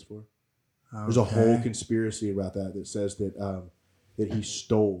got famous for. Okay. There's a whole conspiracy about that says that that he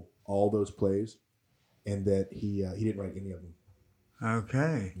stole all those plays and that he didn't write any of them.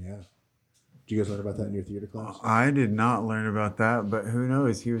 Okay. Yeah. Did you guys learn about that in your theater class? I did not learn about that, but who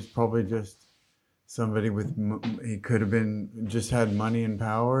knows? He was probably just somebody with, he could have been, just had money and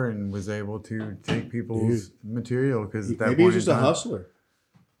power and was able to take people's material because at that maybe point he's just a hustler.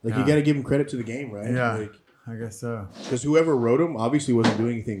 You got to give him credit to the game, right? Yeah, I guess so. Because whoever wrote him obviously wasn't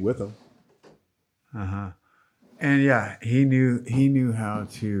doing anything with him. And yeah, he knew how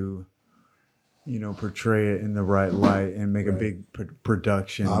to, portray it in the right light and make a big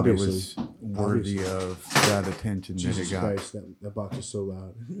production Obviously. that was worthy of that attention Jesus that it got. Christ, that box is so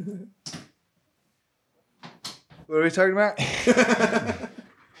loud. What are we talking about?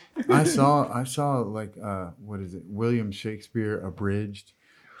 I saw what is it? William Shakespeare Abridged.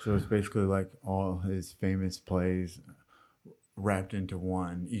 So it's basically all his famous plays wrapped into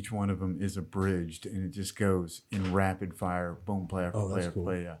one. Each one of them is abridged, and it just goes in rapid fire, boom, play after play after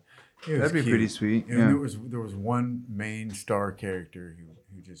play. Yeah, that'd be pretty sweet. And there was one main star character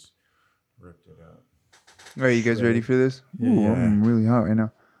who just ripped it up. All right, you guys ready for this? Ooh, Yeah. I'm really hot right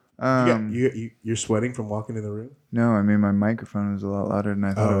now. You're sweating from walking in the room? No, I mean my microphone was a lot louder than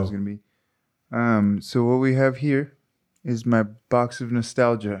I thought it was going to be. So what we have here is my box of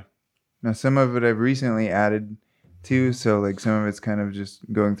nostalgia. Now some of it I've recently added to, so some of it's kind of just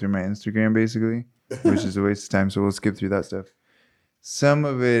going through my Instagram basically, which is a waste of time. So we'll skip through that stuff. Some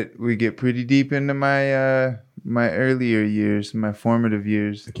of it we get pretty deep into my my earlier years, my formative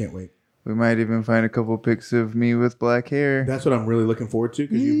years. I can't wait. We might even find a couple pics of me with black hair. That's what I'm really looking forward to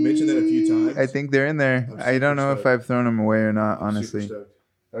because you've mentioned that a few times. I think they're in there. I don't know if I've thrown them away or not, honestly. Super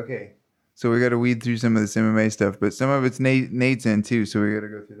stoked. Okay. So we got to weed through some of this MMA stuff, but some of it's Nate's in too, so we got to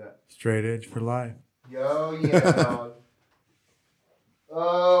go through that. Straight edge for life. Yo, yeah, dog.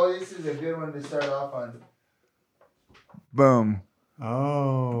 Oh, this is a good one to start off on. Boom.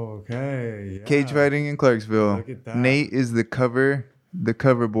 Oh, okay. Yeah. Cage fighting in Clarksville. Look at that. Nate is the cover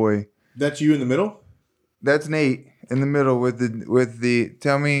boy. That's you in the middle? That's Nate in the middle with the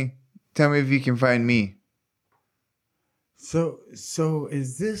tell me if you can find me. So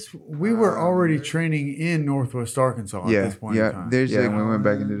is this? We were already training in Northwest Arkansas at this point in time. There's we went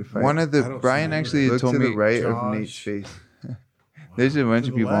back into the fight. One of the Brian actually had told me right of Nate's face. There's a bunch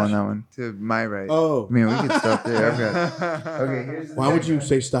To of the people on left. that one. To my right. Oh, Man, we could stop there. I've got. Okay, here's the why would you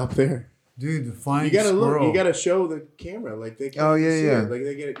say stop there? Dude, the flying You gotta squirrel. look. You gotta show the camera. Like they can't Oh, yeah, see yeah. it. Like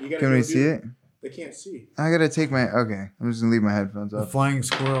they get. You gotta. Can go we do see it? They can't see. I gotta take my. Okay, I'm just gonna leave my headphones the off. flying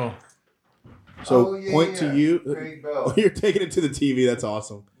squirrel. So Oh, yeah, point yeah. to you. Craig Bell. You're taking it to the TV. That's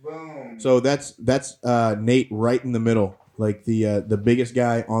awesome. Boom. So that's Nate right in the middle, like the biggest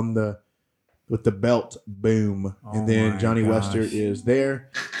guy on the with the belt. Boom, Oh and then my Johnny gosh. Wester is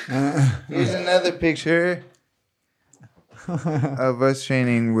there. Here's another picture of us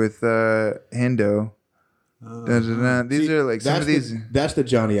training with Hendo. These See, are like some of these. That's the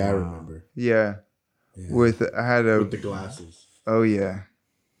Johnny I remember. Yeah. Yeah. With I had a. With the glasses. Oh yeah,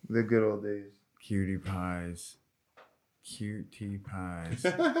 the good old days. Cutie pies. Cutie pies.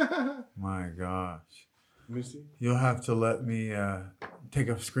 My gosh. Let me see. You'll have to let me take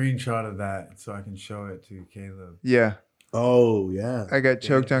a screenshot of that so I can show it to Caleb. Yeah, Oh yeah. I got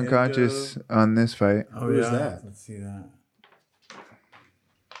choked Hendo. unconscious on this fight. Oh, Who yeah. is that? Let's see that.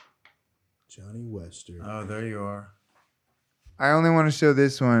 Johnny Wester. Oh, there you are. I only want to show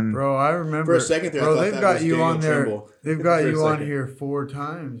this one. Bro, I remember. For a second there, I bro, thought they've that got was you Daniel on there. Trimble. They've got For a you on second. here 4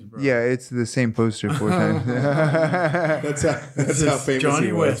 times, bro. Yeah, it's the same poster 4 times. That's how This how is famous Johnny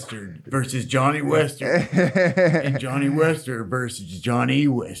he was. Wester versus Johnny Wester. And Johnny Wester versus Johnny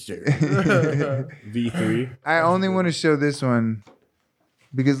Wester. V3. I only want to show this one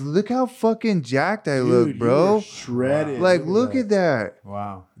because look how fucking jacked I Dude, look, you bro. were shredded. Like, look at that.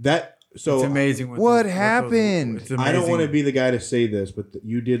 Wow. that. So It's amazing. What happened? It's I don't want to amazing. be the guy to say this, but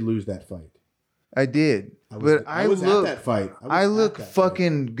you did lose that fight. I did, but I was look. at that fight. I was look at that fight.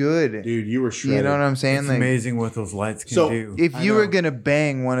 fucking good. Dude, you were shredded. You know what I'm saying? It's Like, amazing what those lights can So, do. if I you were know. gonna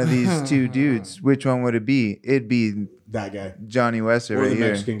bang one of these two dudes, which one would it be? It'd be That guy. Johnny Wester Or right the here.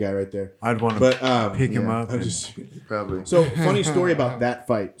 Mexican guy right there. I'd want to But pick him yeah, up. I'm and- just Probably. so funny story about that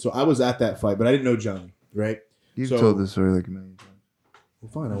fight. So I was at that fight, but I didn't know Johnny, right? You've so- told this story like a million times. Well,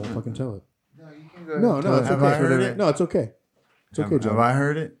 fine, I won't fucking tell it. No, you can go. No, no, it's Have okay. I heard it? No, it's okay. It's okay, have John. I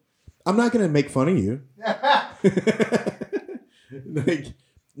heard it? I'm not gonna make fun of you. Like,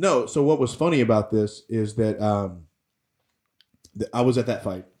 no. So what was funny about this is that I was at that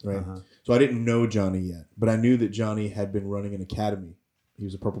fight, right? Uh-huh. So I didn't know Johnny yet, but I knew that Johnny had been running an academy. He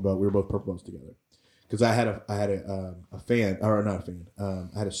was a purple belt. We were both purple belts together. Because I had a fan, or not a fan.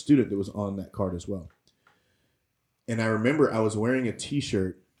 I had a student that was on that card as well. And I remember I was wearing a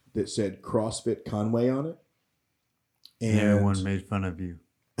T-shirt that said CrossFit Conway on it. And Everyone made fun of you.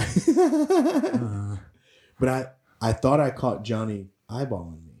 But I thought I caught Johnny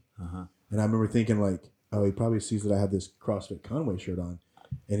eyeballing me. Uh-huh. And I remember thinking like, oh, he probably sees that I have this CrossFit Conway shirt on.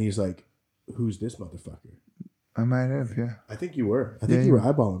 And he's like, who's this motherfucker? I might have, yeah. I think you were. I think Yeah, you were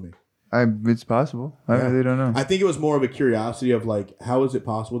eyeballing me. It's possible. I Yeah. really don't know. I think it was more of a curiosity of like, how is it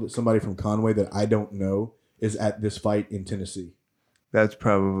possible that somebody from Conway that I don't know is at this fight in Tennessee? That's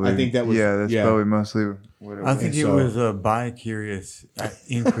probably. I think that was- That's yeah. probably mostly what it I was. think And it so- was a bi-curious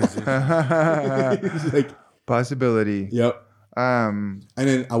inquisition. He's like, Possibility. yep. Um. And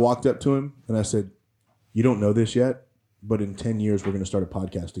then I walked up to him and I said, you don't know this yet, but in 10 years, we're going to start a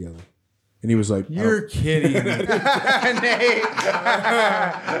podcast together. And he was like, You're kidding me.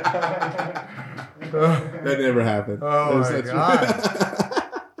 that never happened. Oh my That's- god.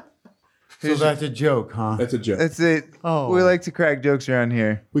 So that's a joke, huh? That's a joke. That's it. Oh. We like to crack jokes around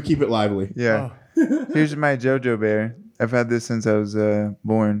here. We keep it lively. Yeah. Here's my JoJo bear. I've had this since I was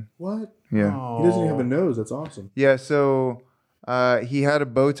born. What? Yeah. He doesn't even have a nose. That's awesome. Yeah. So he had a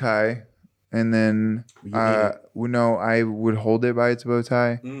bow tie, and then You ate no, I would hold it by its bow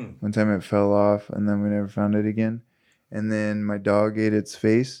tie. Mm. One time it fell off, and then we never found it again. And then my dog ate its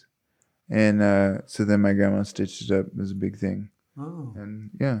face, and so then my grandma stitched it up. It was a big thing. Oh.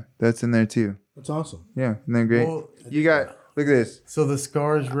 And yeah, that's in there too. That's awesome. Yeah, isn't that great? Well, You got, look at this. so the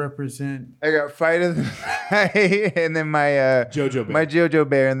scars represent. I got fight of the night, and then my JoJo bear. my JoJo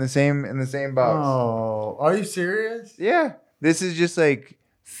bear in the same box. Oh, are you serious? Yeah, this is just like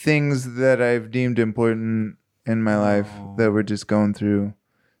things that I've deemed important in my life that we're just going through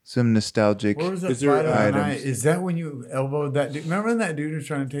some nostalgic. Where was that Is there fight of the items? night? Is that when you elbowed that dude? Remember when that dude was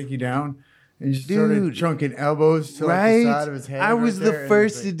trying to take you down? And you started Dude. chunking elbows to like Right, the side of his head. I right was there, the and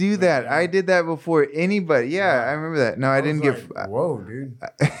first it's to like- do that. I did that before anybody. Yeah, Wow. I remember that. No, I didn't was get. like, whoa, dude.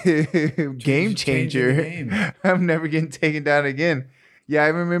 Game Changing changer. the game. I'm never getting taken down again. Yeah, I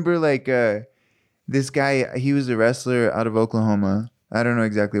remember like this guy. He was a wrestler out of Oklahoma. I don't know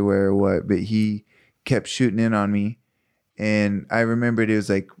exactly where or what, but he kept shooting in on me, and I remembered it was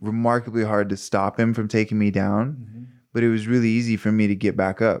like remarkably hard to stop him from taking me down, but it was really easy for me to get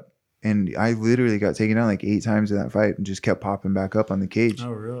back up. and I literally got taken down like 8 times in that fight and just kept popping back up on the cage.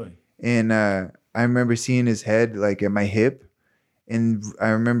 Oh, really? And I remember seeing his head like at my hip, and I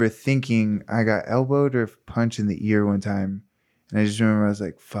remember thinking I got elbowed or punched in the ear one time. And I just remember I was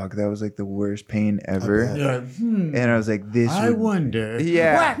like, fuck, that was like the worst pain ever. Yeah. And I was like, this I would... wonder.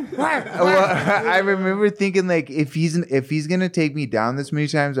 Yeah. Well, I remember thinking like, if he's gonna take me down this many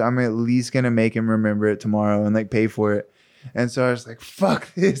times, I'm at least gonna make him remember it tomorrow and like pay for it. And so I was like,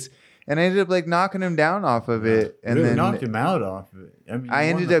 fuck this. And I ended up like knocking him down off of it. And really then knocked him out off of it. I mean, I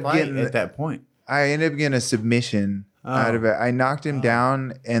you won ended the up fight getting at that point. I ended up getting a submission out of it. I knocked him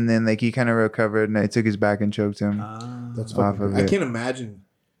down, and then like he kind of recovered, and I took his back and choked him. That's off fucking of I it. can't imagine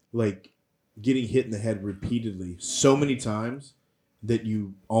like getting hit in the head repeatedly so many times that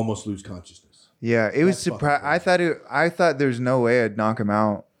you almost lose consciousness. Yeah, it was That's fucking surprising. I thought there's no way I'd knock him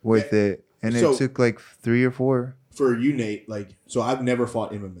out with it, and So- it took like 3 or 4. For you, Nate, like, so I've never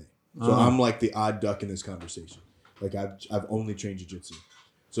fought MMA. So I'm like the odd duck in this conversation. Like I've only trained jiu-jitsu.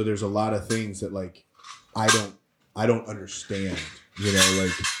 So there's a lot of things that like I don't understand, you know,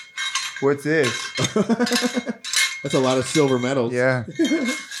 like What's this? that's a lot of silver medals. Yeah,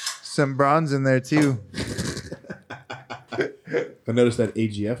 some bronze in there too. I noticed that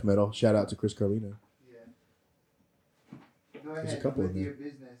AGF medal. Shout out to Chris Carlino. Go There's a couple in there.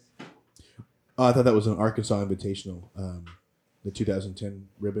 business. Oh, I thought that was an Arkansas Invitational, the 2010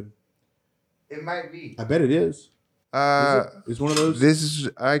 ribbon. It might be. I bet it is. Is one of those? This is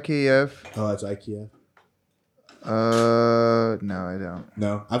IKF. Oh, that's IKEA. No, I don't.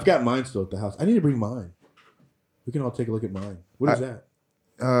 No, I've got mine still at the house. I need to bring mine. We can all take a look at mine. What is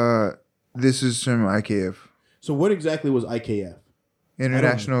that? This is from IKF, So what exactly was IKF?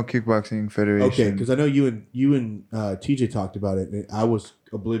 International Kickboxing Federation. Okay, because I know you and TJ talked about it, and I was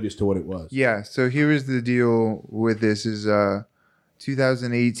oblivious to what it was. Yeah, so here was the deal with this is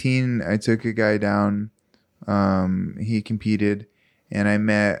 2018, I took a guy down. He competed, and I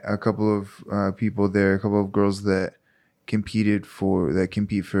met a couple of people there, a couple of girls that compete for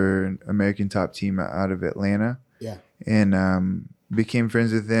an American top team out of Atlanta. Yeah. And became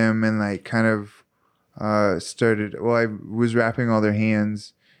friends with them, and like kind of started. Well, I was wrapping all their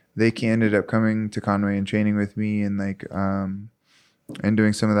hands. They ended up coming to Conway and training with me, and like and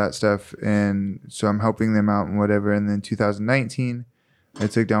doing some of that stuff. And so I'm helping them out and whatever. And then 2019, I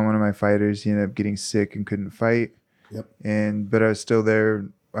took down one of my fighters. He ended up getting sick and couldn't fight. Yep. But I was still there.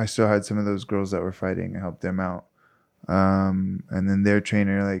 I still had some of those girls that were fighting. I helped them out. And then their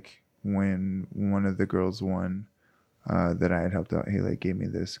trainer, like when one of the girls won, that I had helped out, he like gave me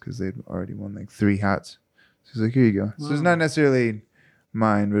this because they'd already won like 3 hats. So he's like, here you go. Wow. So it's not necessarily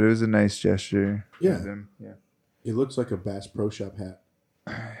mine, but it was a nice gesture. Yeah. For them. Yeah. It looks like a Bass Pro Shop hat.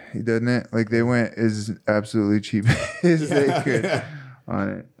 Doesn't it? Like they went as absolutely cheap as they could on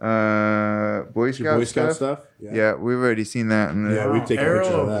it. Boy Scout stuff. Yeah, we've already seen that. We've taken a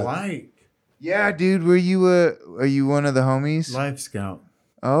picture of that. Light. Yeah, dude. Are you one of the homies? Life Scout.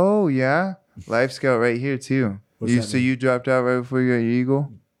 Oh yeah, Life Scout right here too. What's You dropped out right before you got your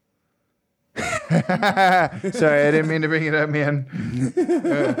eagle. Sorry, I didn't mean to bring it up, man.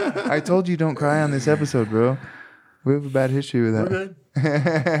 I told you don't cry on this episode, bro. We have a bad history with that.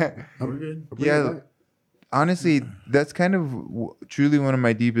 We're good. Yeah, honestly, that's kind of truly one of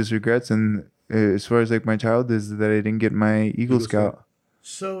my deepest regrets, and as far as like my childhood, is that I didn't get my Eagle Scout.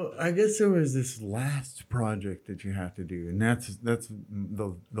 So I guess there was this last project that you have to do, and that's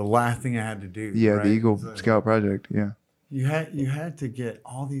the last thing I had to do. Yeah, right? the Eagle So Scout project. Yeah. You had to get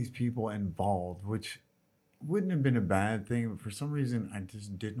all these people involved, which wouldn't have been a bad thing, but for some reason I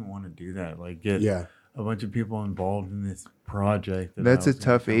just didn't want to do that. Like get a bunch of people involved in this project. That's a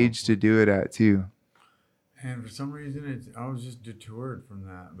tough age to do it at too. And for some reason, I was just detoured from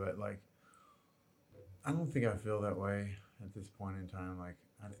that. But like, I don't think I feel that way at this point in time. Like,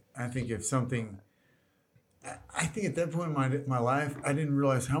 I think if something, I think at that point in my life, I didn't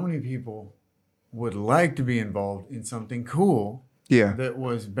realize how many people would like to be involved in something cool. Yeah. That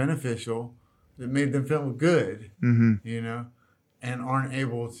was beneficial, that made them feel good. You know, and aren't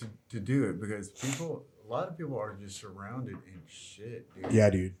able to do it because a lot of people are just surrounded in shit, dude. Yeah,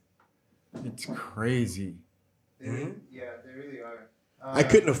 dude. It's crazy. Yeah, they really are. I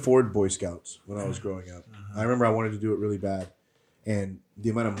couldn't afford Boy Scouts when I was growing up. I remember I wanted to do it really bad. And the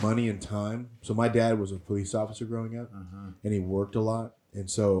amount of money and time. So my dad was a police officer growing up, and he worked a lot. And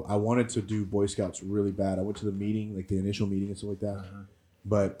so I wanted to do Boy Scouts really bad. I went to the meeting, like the initial meeting and stuff like that.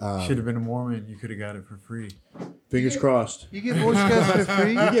 But should have been a Mormon. You could have got it for free. Fingers crossed. You get Boy Scouts for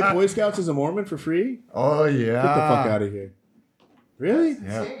free? You get Boy Scouts as a Mormon for free? Oh, yeah. Get the fuck out of here. Really?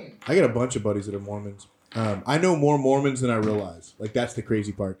 Yeah. I got a bunch of buddies that are Mormons. I know more Mormons than I realize. Like, that's the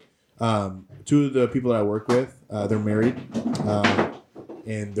crazy part. Two of the people that I work with, they're married,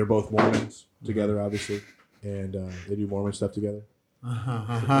 and they're both Mormons together, obviously, and they do Mormon stuff together.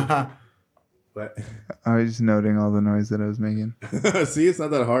 But I was just noting all the noise that I was making. see, it's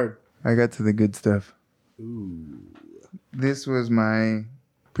not that hard. I got to the good stuff. Ooh. This was my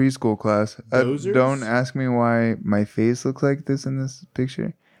preschool class. Dozers? Don't ask me why my face looks like this in this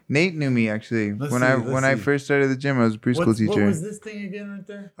picture. Nate knew me actually when I first started the gym. I was a preschool teacher. What was this thing again right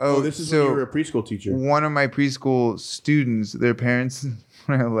there? Oh, this is so when you were a preschool teacher. one of my preschool students, their parents,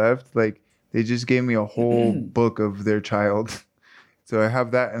 when I left, like they just gave me a whole book of their child. So I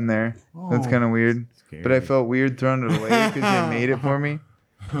have that in there. That's kind of weird. Scary. But I felt weird throwing it away because they made it for me.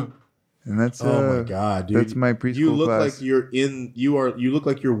 And that's Oh my god, dude! that's my preschool You look class. like you're in. You look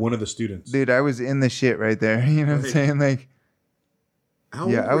like you're one of the students. Dude, I was in the shit right there. You know what I'm Like, saying? Like, How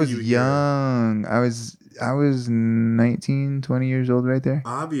yeah, old I were was you here? young. I was 19, 20 years old right there.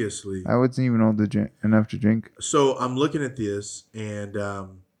 Obviously. I wasn't even old to drink, enough to drink. So I'm looking at this, and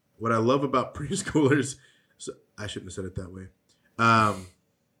what I love about preschoolers, I shouldn't have said it that way.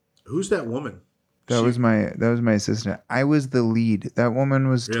 Who's that woman? That was my assistant. I was the lead. That woman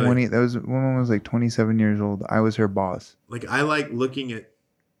was Really? 20. Woman was like 27 years old. I was her boss. Like I like looking at,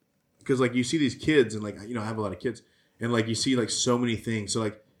 because like you see these kids, and like I have a lot of kids, and like you see like so many things. So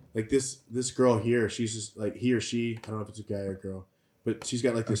like this girl here, she's just like he or she. I don't know if it's a guy or a girl, but she's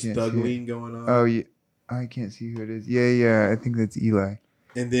got like this can't thug see it. lean going on. Oh yeah, I can't see who it is. Yeah. I think that's Eli.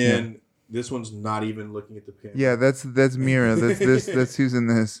 And then this one's not even looking at the camera. Yeah, that's Mira. That's who's in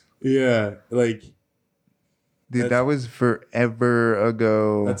this. Yeah, like Dude, that was forever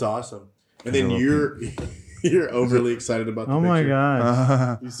ago. that's awesome. And then you're overly excited about the Oh picture. my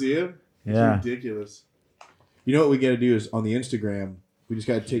gosh. You see him? Yeah. It's ridiculous. You know what we got to do is on the Instagram, we just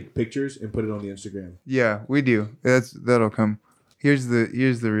got to take pictures and put it on the Instagram. Yeah, we do. That'll come. Here's the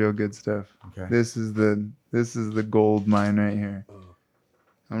real good stuff. Okay. This is the gold mine right here. Oh.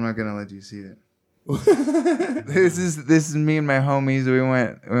 I'm not gonna let you see it. This is me and my homies. We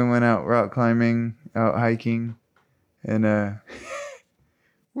went out rock climbing, out hiking, and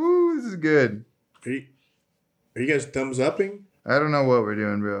woo, this is good. Are you guys thumbs upping? I don't know what we're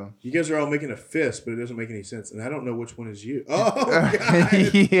doing, bro. You guys are all making a fist, but it doesn't make any sense. And I don't know which one is you. Oh,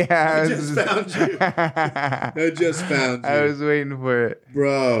 God. Yeah, I just found you. I just found you. I was waiting for it.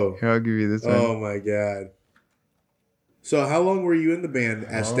 Bro. Here, I'll give you this one. Oh, my God. So how long were you in the band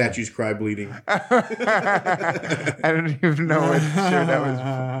as Statues Cry Bleeding? I don't even know what shirt that was.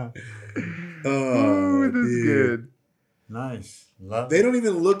 Oh, Ooh, this is good. Nice. Love They don't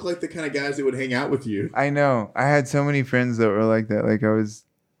even look like the kind of guys that would hang out with you. I know. I had so many friends that were like that. Like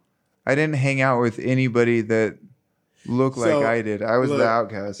I didn't hang out with anybody that looked like So, I did. I was look, the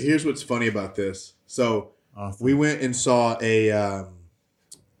outcast. Here's what's funny about this. So Awesome. we went and saw a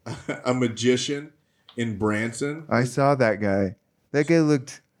magician in Branson, I saw that guy. That guy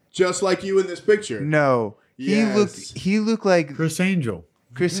looked just like you in this picture. no. Yes. He looked like Chris Angel.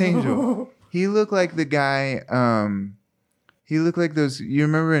 Chris Angel. He looked like the guy. He looked like those. You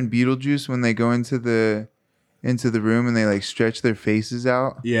remember in Beetlejuice when they go into the room and they like stretch their faces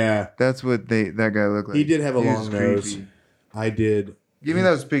out? Yeah, That's what that guy looked like. he did have a He was long nose. creepy. I did. Give me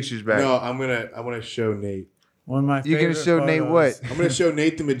those pictures back. No, I want to show Nate. One of my You're gonna favorite show Nate what? photos- I'm going to show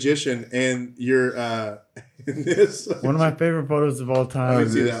Nate the magician, and you're in this. One of my favorite photos of all Let time. me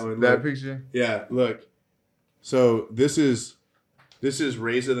see that one. That Look. picture. Yeah, look. So this is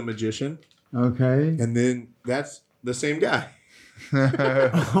Reza the magician, Okay. and then that's the same guy.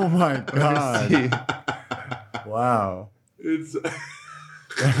 Oh my god. See. Wow. It's look,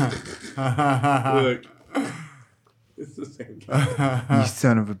 it's the same guy. You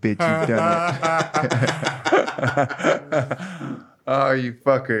son of a bitch, you've done it. Oh, you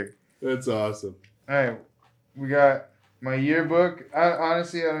fucker. That's awesome. All right, we got my yearbook.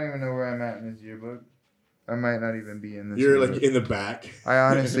 Honestly, I don't even know where I'm at in this yearbook. I might not even be in this You're yearbook. like in the back. I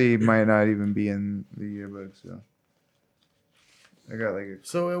honestly might not even be in the yearbook, so. I got like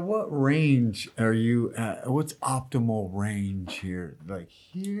So at what range are you at? What's optimal range here? Like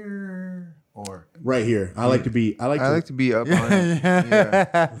here or Right here. I like to be. I like to be up on it.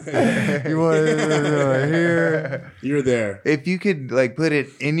 Yeah. You want it here? You're there. If you could like put it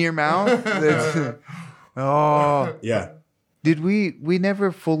in your mouth. That's, oh. Yeah. Did we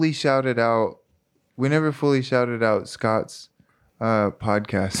never fully shouted out Scott's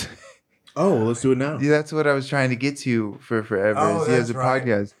podcast. Oh, well, let's do it now. Yeah, that's what I was trying to get to for forever. Oh, is he has that's a right.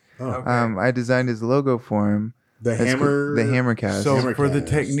 podcast. Oh. Okay. I designed his logo for him. The That's hammer. the Hammercast. So Hammercast. for the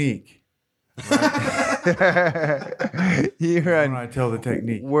technique, You're when on, I tell the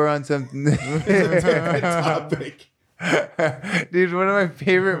technique, we're on something. topic. Dude, one of my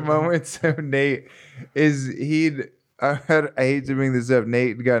favorite moments of Nate is I hate to bring this up.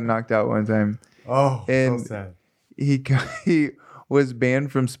 Nate got knocked out one time. Oh, and so sad. He was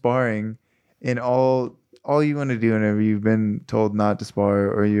banned from sparring, and all you want to do whenever you've been told not to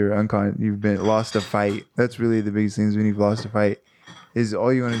spar or you've been lost a fight. That's really the biggest things when you've lost a fight is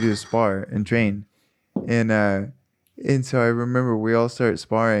all you want to do is spar and train. And so I remember we all start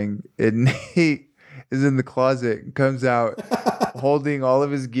sparring, and Nate is in the closet, comes out holding all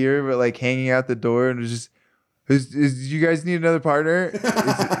of his gear, but like hanging out the door, and was just, you guys need another partner?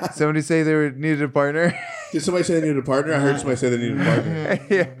 Somebody say they needed a partner? Did somebody say they needed a partner? I heard somebody say they needed a partner.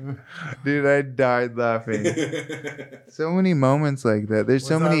 Yeah. Dude, I died laughing. So many moments like that. There's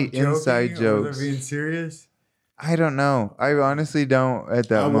so many inside jokes. Was I being serious? I don't know. I honestly don't at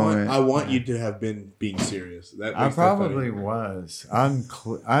that moment. I want you to have been being serious. I probably was. I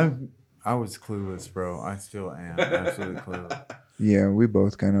was clueless, bro. I still am. Absolutely clueless. Yeah, we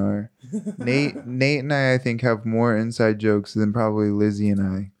both kind of are. Nate and I think, have more inside jokes than probably Lizzie and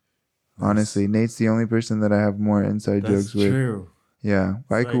I. Honestly, Nate's the only person that I have more inside jokes with. That's true. Yeah.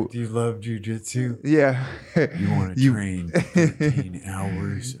 Do you love jujitsu? Yeah. You want to train 13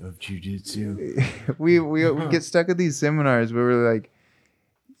 hours of jujitsu? We get stuck at these seminars where we're like,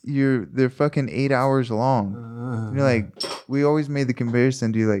 they're fucking 8 hours long. You're like, we always made the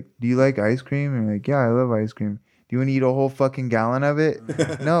comparison. Do you like ice cream? And you're like, yeah, I love ice cream. Do you want to eat a whole fucking gallon of it?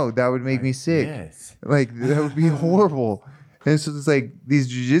 No, that would make me sick. Yes. Like, that would be horrible. And so it's like these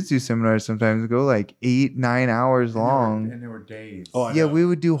jiu-jitsu seminars sometimes go like 8-9 hours long. And there were days. Oh, yeah, we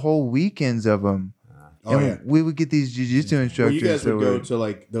would do whole weekends of them. We would get these jiu-jitsu instructors. Well, you guys would go to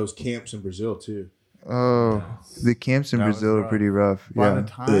like those camps in Brazil too. Oh, the camps in Brazil are pretty rough. By the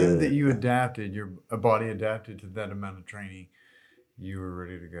time that you adapted, your body adapted to that amount of training, you were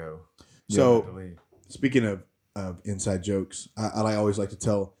ready to go. So, speaking of inside jokes, I always like to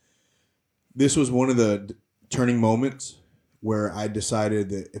tell, this was one of the turning moments where I decided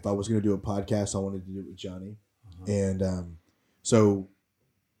that if I was going to do a podcast, I wanted to do it with Johnny. And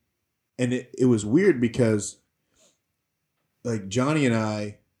it was weird because like Johnny and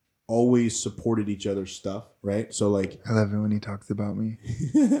I always supported each other's stuff, right? So like, I love it when he talks about me.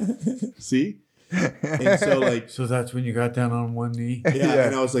 See? And so that's when you got down on one knee? Yeah.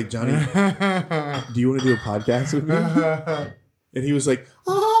 And I was like, Johnny, do you want to do a podcast with me? And he was like,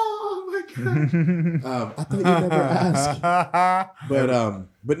 oh my God. I thought you'd never ask.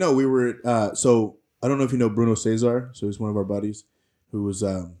 But no, we were, so I don't know if you know Bruno Cesar. So he's one of our buddies who was,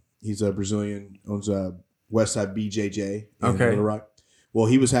 he's a Brazilian, owns a Westside BJJ in Little Rock. Well,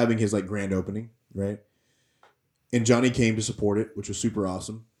 he was having his like grand opening, right? And Johnny came to support it, which was super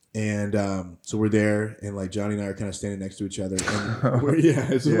awesome. And so we're there, and like Johnny and I are kind of standing next to each other. And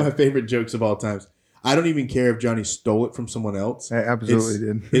it's one of my favorite jokes of all times. I don't even care if Johnny stole it from someone else. I absolutely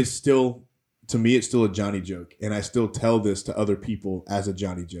did. It's still, to me, it's still a Johnny joke, and I still tell this to other people as a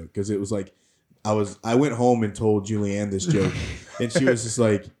Johnny joke because it was like I went home and told Julianne this joke, and she was just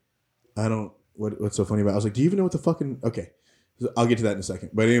like, I don't. What's so funny about it? I was like, do you even know what the fucking? Okay, I'll get to that in a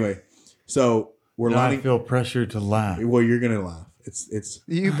second. But anyway, so we're I feel pressure to laugh. Well, you're gonna laugh. It's.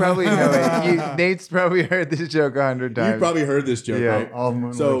 You probably know it. Nate's probably heard this joke 100 times. You've probably heard this joke, right?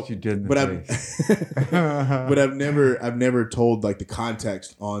 So you did. But I've never told like the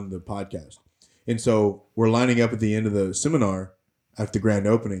context on the podcast. And so we're lining up at the end of the seminar at the grand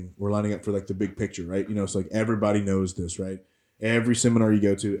opening. We're lining up for like the big picture, right? You know, it's like everybody knows this, right? Every seminar you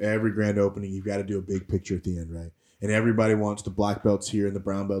go to, every grand opening, you've got to do a big picture at the end, right? And everybody wants the black belts here and the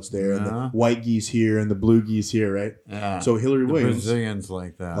brown belts there and the white geese here and the blue geese here, right? Yeah. So Hillary Williams. Brazilians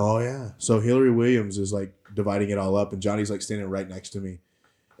like that. Oh, yeah. So Hillary Williams is like dividing it all up, and Johnny's like standing right next to me.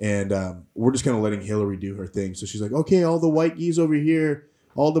 And we're just kind of letting Hillary do her thing. So she's like, okay, all the white geese over here,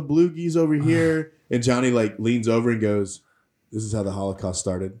 all the blue geese over here. And Johnny like leans over and goes, this is how the Holocaust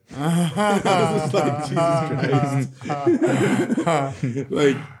started. I was like, Jesus Christ.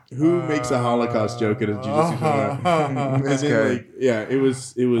 Like, who makes a Holocaust joke at a jiu-jitsu tournament? And then, like, yeah, it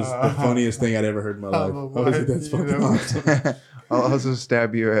was the funniest thing I'd ever heard in my life. I was like, that's fucking awesome. I'll also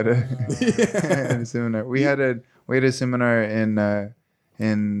stab you at a seminar. We had a seminar in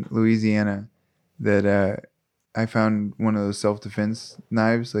Louisiana that I found one of those self-defense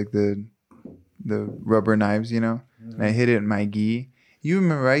knives, like the rubber knives, you know, and I hid it in my gi. You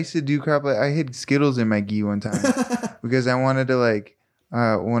remember I used to do crap like I hid Skittles in my gi one time because I wanted to like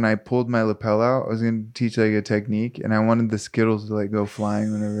when I pulled my lapel out, I was gonna teach like a technique, and I wanted the Skittles to like go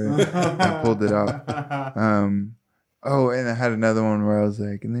flying whenever I pulled it out. Oh, and I had another one where I was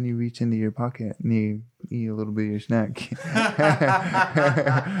like, and then you reach into your pocket and you eat a little bit of your snack.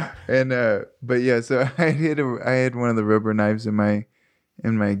 And but yeah, so I had one of the rubber knives in my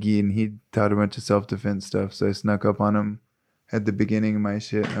gi, and he taught a bunch of self-defense stuff. So I snuck up on him at the beginning of my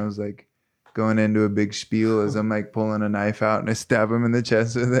shit, and I was like going into a big spiel as I'm like pulling a knife out, and I stab him in the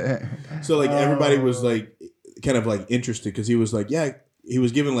chest with it. So like everybody was like kind of like interested because he was like, yeah, he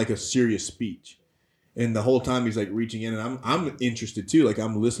was giving like a serious speech. And the whole time he's like reaching in, and I'm interested too. Like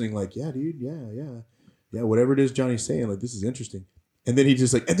I'm listening, like, yeah, dude, yeah, whatever it is Johnny's saying, like this is interesting. And then he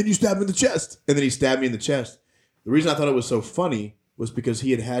just like, and then you stab him in the chest, and then he stabbed me in the chest. The reason I thought it was so funny was because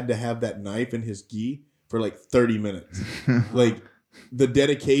he had to have that knife in his gi for like 30 minutes, like the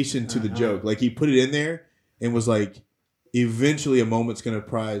dedication to the joke. Like he put it in there and was like, eventually a moment's gonna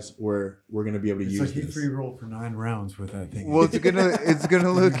prize where we're gonna be able to use like this. He free rolled for 9 rounds with that thing. Well, it's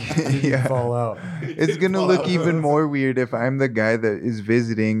gonna look fall out. It's gonna look even more weird if I'm the guy that is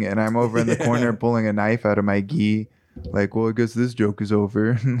visiting and I'm over in the corner pulling a knife out of my gi. Like, well, I guess this joke is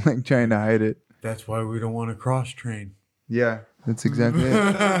over. Like trying to hide it. That's why we don't want to cross train. Yeah, that's exactly it.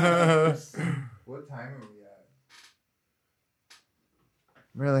 What time are we at?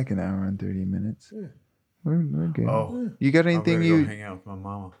 We're like an hour and 30 minutes. Yeah. We're good. Oh, you got anything go hang out with my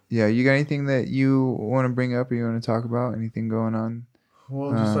mama? Yeah, you got anything that you want to bring up or you want to talk about? Anything going on?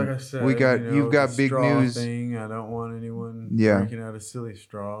 Well, just like I said, you've got big news. Thing. I don't want anyone drinking out of silly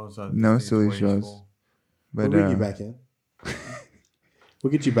straws. No silly straws. But we'll bring you back in. We'll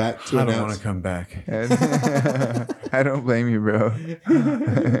get you back to I don't want to come back. I don't blame you, bro.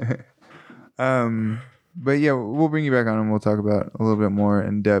 But yeah, we'll bring you back on and we'll talk about a little bit more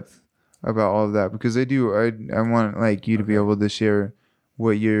in depth about all of that, because I want like you to be able to share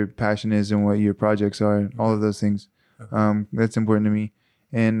what your passion is and what your projects are, all of those things. That's important to me,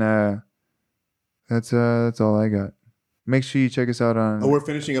 and that's all I got. Make sure you check us out on. Oh, we're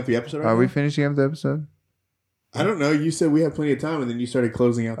finishing up the episode. Are we finishing up the episode? I don't know. You said we have plenty of time, and then you started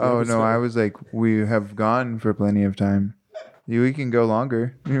closing out the episode. No, I was like, we have gone for plenty of time. We can go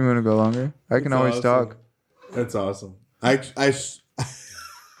longer. You want to go longer? I can always talk. That's awesome.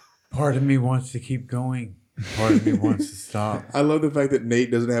 Part of me wants to keep going. Part of me wants to stop. I love the fact that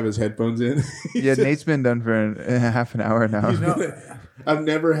Nate doesn't have his headphones in. Yeah, Nate's been done for half an hour now. I've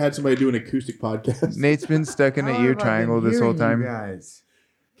never had somebody do an acoustic podcast. Nate's been stuck in an ear triangle this whole time. Guys.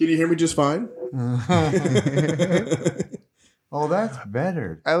 Can you hear me just fine? Oh, that's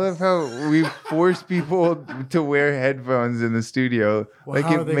better. I love how we force people to wear headphones in the studio. Well,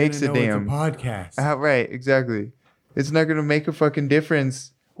 like it makes a damn podcast. Right, exactly. It's not going to make a fucking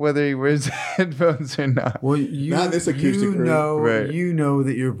difference whether he wears headphones or not. Well, not this acoustic you know, right. You know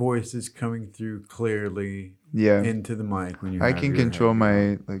that your voice is coming through clearly. Yeah. Into the mic when you. I can control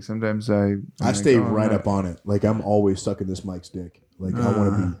my like. Sometimes I stay right up on it. Like I'm always sucking this mic's dick. Like I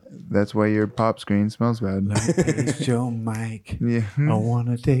want to be. That's why your pop screen smells bad. Let me taste your mic. Yeah. I want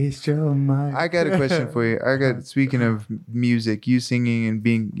to taste your mic. I got a question for you. Speaking of music, you singing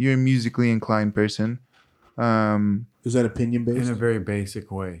and you're a musically inclined person. Is that opinion based? In a very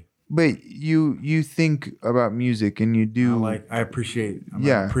basic way. But you think about music and you do. I appreciate. I'm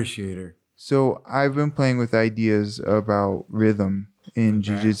an appreciator. So I've been playing with ideas about rhythm in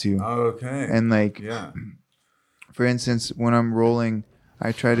jiu-jitsu. Okay. And for instance, when I'm rolling,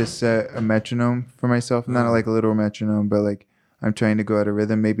 I try to set a metronome for myself. Not like a literal metronome, but like I'm trying to go at a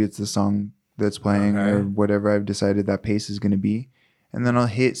rhythm. Maybe it's the song that's playing or whatever I've decided that pace is going to be. And then I'll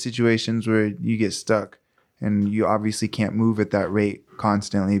hit situations where you get stuck and you obviously can't move at that rate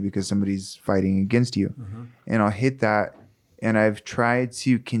constantly because somebody's fighting against you. Mm-hmm. And I'll hit that. And I've tried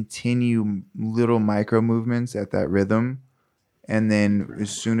to continue little micro movements at that rhythm. And then as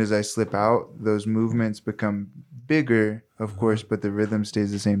soon as I slip out, those movements become bigger, of course, but the rhythm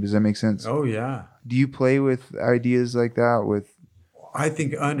stays the same. Does that make sense? Oh, yeah. Do you play with ideas like that? I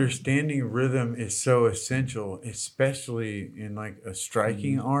think understanding rhythm is so essential, especially in like a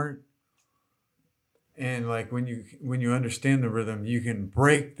striking art. And like when you understand the rhythm, you can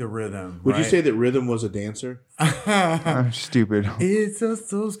break the rhythm. Would you say that rhythm was a dancer? I'm stupid. It's a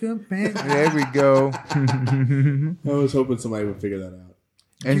soul's companion. There we go. I was hoping somebody would figure that out.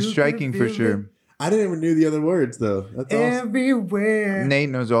 And striking for sure. I didn't even know the other words though. That's awesome. Everywhere. Nate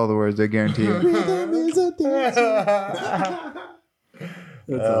knows all the words, I guarantee you. Rhythm is a dancer.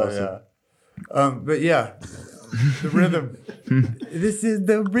 That's awesome. Yeah. But yeah. The rhythm. This is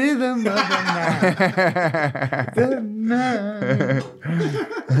the rhythm of the night.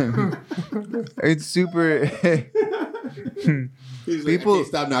 It's super. People,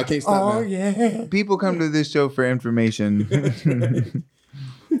 I can't stop now. Yeah. People come to this show for information.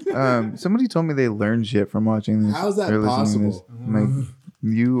 Somebody told me they learned shit from watching this. How's that or listening to this. possible? I'm like,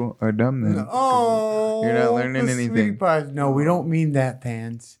 you are dumb then. Oh, You're not learning the anything. sweetie pies. No, we don't mean that,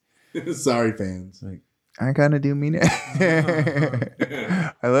 fans. Sorry, fans. Like, I kind of do mean it.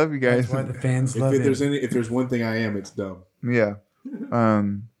 I love you guys. that's why the fans love it. If there's one thing I am, it's dumb. Yeah.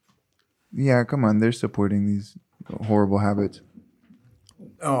 Yeah, come on. They're supporting these horrible habits.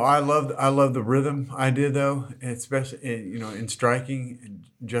 Oh, I love the rhythm idea though, especially in striking,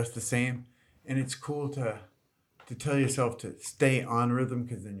 just the same. And it's cool to tell yourself to stay on rhythm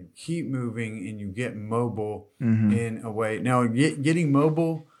because then you keep moving and you get mobile in a way. Now, getting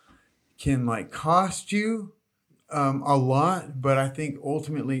mobile can like cost you a lot, but I think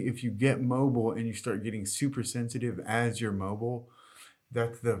ultimately if you get mobile and you start getting super sensitive as you're mobile,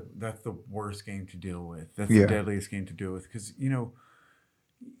 that's the worst game to deal with. That's the deadliest game to deal with because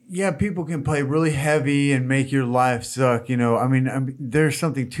people can play really heavy and make your life suck. I mean, there's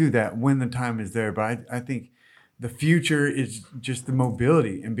something to that when the time is there. But I think the future is just the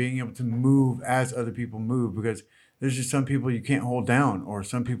mobility and being able to move as other people move because there's just some people you can't hold down or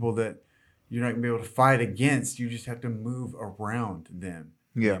some people that you're not going to be able to fight against. You just have to move around them.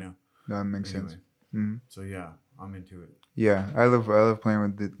 Yeah, that makes sense. Mm-hmm. So, yeah, I'm into it. Yeah, I love playing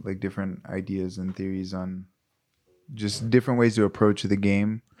with different ideas and theories on just different ways to approach the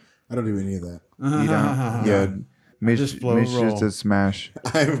game. I don't do any of that. You don't? Yeah. Mitch just a smash.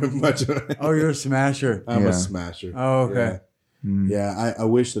 I'm much. Oh, you're a smasher. I'm a smasher. Oh, okay. Yeah, I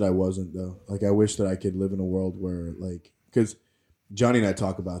wish that I wasn't though. Like I wish that I could live in a world where because Johnny and I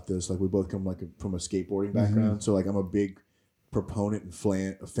talk about this. Like we both come from a skateboarding background, so like I'm a big proponent and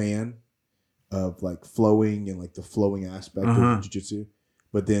fan of like flowing and like the flowing aspect of jiu-jitsu.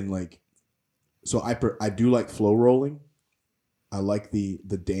 But then so I do like flow rolling. I like the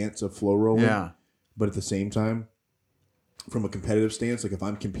dance of flow rolling. Yeah. But at the same time, from a competitive stance, like if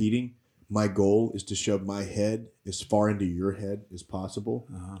I'm competing, my goal is to shove my head as far into your head as possible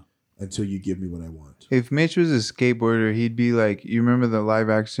until you give me what I want. If Mitch was a skateboarder, he'd be like, you remember the live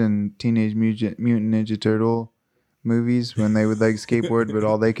action Teenage Mutant Ninja Turtle movies when they would like skateboard, but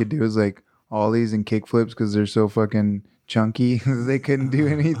all they could do was like ollies and kickflips because they're so fucking chunky. They couldn't do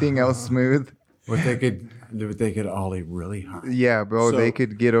anything else smooth. But they could ollie really high. Yeah, bro. So, they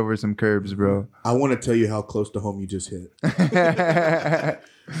could get over some curbs, bro. I want to tell you how close to home you just hit.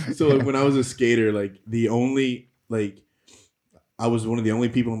 So when I was a skater, I was one of the only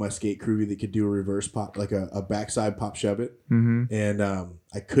people in my skate crew that could do a reverse pop, like a backside pop shove it. Mm-hmm. And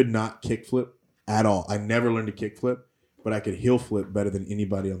I could not kickflip at all. I never learned to kickflip, but I could heel flip better than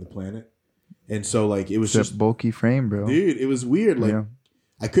anybody on the planet. And so it was just bulky frame, bro. Dude, it was weird.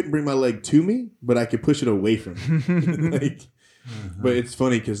 I couldn't bring my leg to me, but I could push it away from me. But it's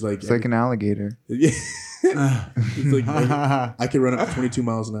funny because it's like an alligator. Yeah. It's I could run up to 22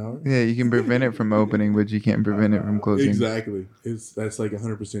 miles an hour. Yeah, you can prevent it from opening, but you can't prevent it from closing. Exactly. That's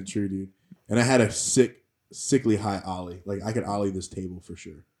 100% true, dude. And I had a sickly high ollie. I could ollie this table for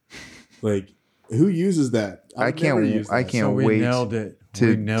sure. Who uses that? I can't wait nailed it.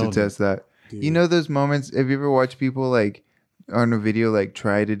 to test that. Dude. You know those moments? Have you ever watched people on a video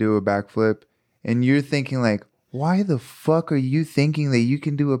try to do a backflip, and you're thinking why the fuck are you thinking that you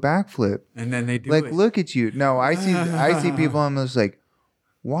can do a backflip? And then they do it. Look at you. No, I see people. I'm just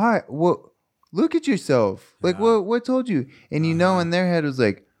why? What? Look at yourself. What told you? And in their head it was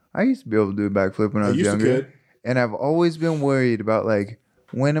I used to be able to do a backflip when I was younger, and I've always been worried about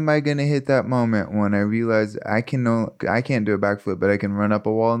when am I gonna hit that moment when I realize I can't do a backflip, but I can run up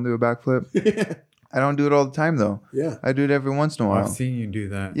a wall and do a backflip. I don't do it all the time though. Yeah, I do it every once in a while. I've seen you do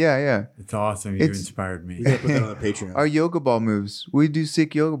that. Yeah. It's awesome. You inspired me. We gotta put that on the Patreon. Our yoga ball moves. We do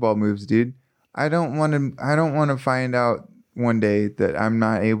sick yoga ball moves, dude. I don't want to find out one day that I'm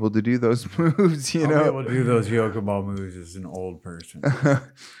not able to do those moves. I'll be able to do those yoga ball moves as an old person.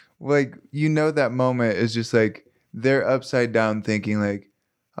 That moment is just they're upside down thinking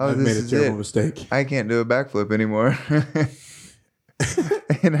I've made a terrible mistake. I can't do a backflip anymore.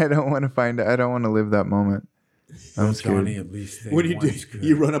 And I don't want to live that moment. I'm scared. Johnny, at least what do you do?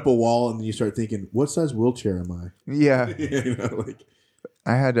 You run up a wall and then you start thinking, what size wheelchair am I? Yeah.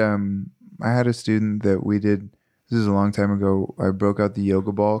 I had a student that we did, this is a long time ago. I broke out the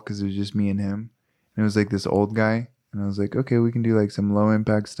yoga ball because it was just me and him. And it was this old guy. And I was okay, we can do some low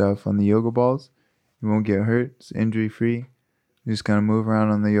impact stuff on the yoga balls. You won't get hurt. It's injury free. You just kind of move around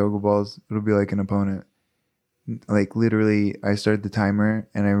on the yoga balls. It'll be like an opponent. Literally, I started the timer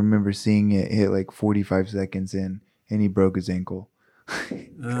and I remember seeing it hit 45 seconds in and he broke his ankle. Oh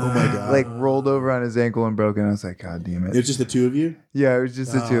my God. Like rolled over on his ankle and broke it. I was like, God damn it. It's just the two of you? Yeah, it was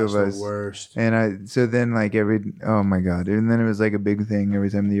just the two it's of us. The worst. And so then like oh my God. And then it was like a big thing every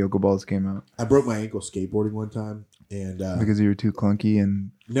time the yoga balls came out. I broke my ankle skateboarding one time. And because you were too clunky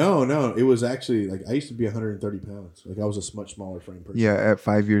and... No. It was actually like I used to be 130 pounds. Like I was a much smaller frame person. Yeah, at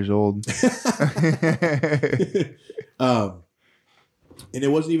 5 years old. And it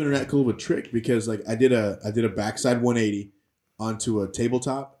wasn't even that cool of a trick because like I did a backside 180 onto a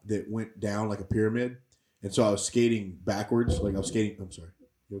tabletop that went down like a pyramid, and so I was skating backwards. Like I was skating. I'm sorry.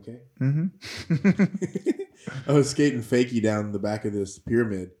 You okay? Mm-hmm. I was skating fakie down the back of this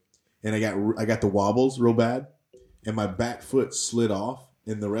pyramid, and I got the wobbles real bad, and my back foot slid off,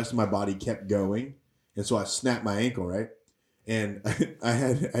 and the rest of my body kept going, and so I snapped my ankle, right? And I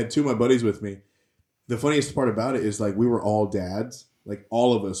had two of my buddies with me. The funniest part about it is like we were all dads. Like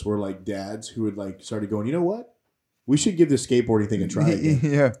all of us were like dads who had like started going, you know what? We should give this skateboarding thing a try again.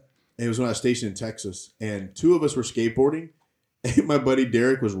 Yeah. And it was when I was stationed in Texas, and two of us were skateboarding, and my buddy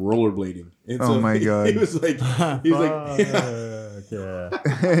Derek was rollerblading. And so my God. He was like, yeah.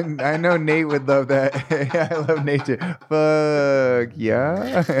 I know Nate would love that. I love Nate too. Fuck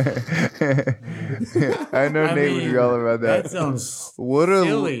yeah. I know Nate would be all about that. That sounds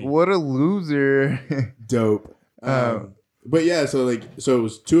silly. What a loser. Dope. But yeah, so it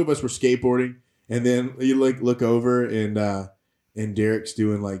was two of us were skateboarding, and then you like look over and Derek's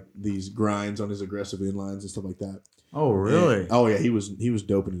doing like these grinds on his aggressive inlines and stuff like that. Oh really? And, yeah, he was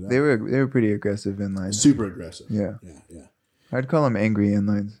doping it up. They were pretty aggressive inlines. Super aggressive. Yeah. Yeah. I'd call them angry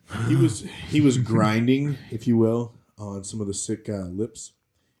inlines. He was grinding, if you will, on some of the sick lips,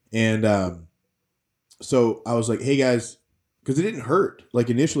 and so I was like, hey guys, because it didn't hurt.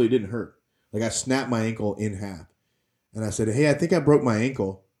 Like initially, it didn't hurt. Like I snapped my ankle in half. And I said, hey, I think I broke my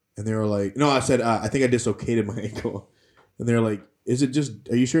ankle. And they were like, no, I said, I think I dislocated my ankle. And they're like,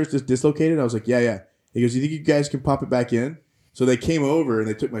 are you sure it's just dislocated? I was like, yeah. He goes, you think you guys can pop it back in? So they came over and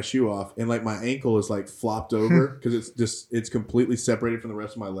they took my shoe off. And like my ankle is like flopped over because it's completely separated from the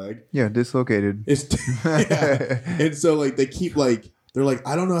rest of my leg. Yeah, dislocated. Yeah. And so like they're like,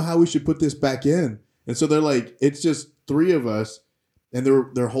 I don't know how we should put this back in. And so they're like, it's just three of us. And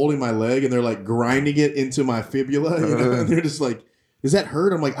they're holding my leg and they're like grinding it into my fibula, you know? And they're just like, does that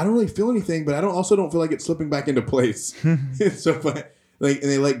hurt? I'm like, I don't really feel anything, but I also don't feel like it's slipping back into place. So and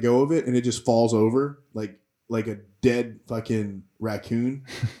they let go of it and it just falls over like a dead fucking raccoon.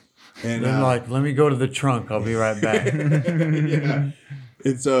 And I'm like, let me go to the trunk. I'll be right back. Yeah.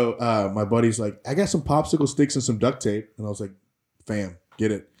 And so my buddy's like, I got some popsicle sticks and some duct tape. And I was like, fam. Get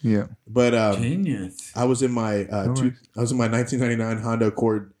it? Yeah. But genius. I was in my 1999 Honda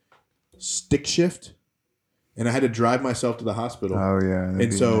Accord stick shift, and I had to drive myself to the hospital. Oh yeah.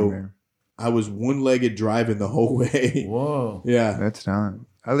 And so I was one-legged driving the whole way. Whoa. Yeah. That's talent.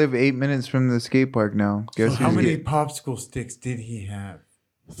 I live 8 minutes from the skate park now. Guess how many popsicle sticks did he have?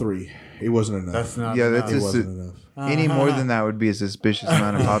 3. It wasn't enough. That's not. Yeah, enough. that's wasn't enough. Any more than that would be a suspicious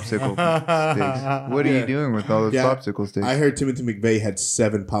amount of popsicle sticks. What are you doing with all those popsicle sticks? I heard Timothy McVeigh had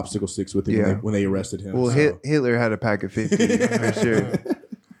 7 popsicle sticks with him when they arrested him. Well, Hitler had a pack of 50 for sure.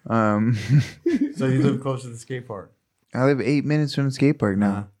 So you live close to the skate park? I live 8 minutes from the skate park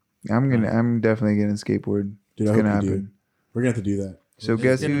now. I'm definitely getting a skateboard. Dude, it's gonna happen. We're gonna have to do that. So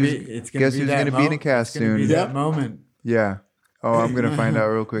guess who's gonna be in a cast soon? Be that moment. Yeah. Oh, I'm gonna find out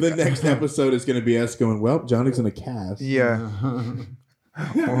real quick. The next episode is gonna be us going, well, Johnny's in a cast. Yeah.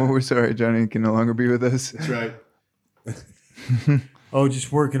 Oh, we're sorry, Johnny can no longer be with us. That's right. Oh,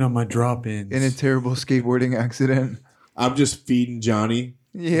 just working on my drop-ins. In a terrible skateboarding accident. I'm just feeding Johnny.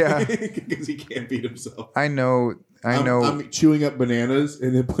 Yeah. Because he can't feed himself. I know. I'm chewing up bananas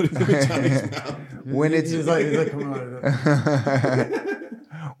and then putting them in Johnny's mouth. When it's like, come on.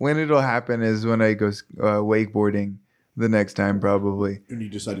 When it'll happen is when I go wakeboarding the next time, probably. And you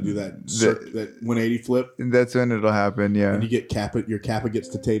decide to do that 180 flip. That's when it'll happen. Yeah. And you get your kappa gets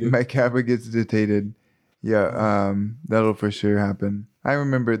detated. My kappa gets detated. Yeah. That'll for sure happen. I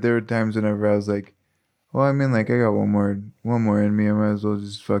remember there were times whenever I was like, well, I mean, like I got one more in me. I might as well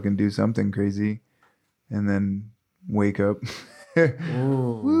just fucking do something crazy, and then wake up.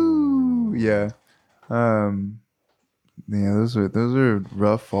 Woo! Yeah. Yeah. Those are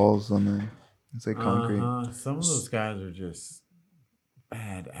rough falls on the. It's like concrete. Some of those guys are just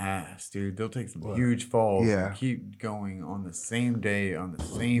badass, dude. They'll take some huge falls and keep going on the same day on the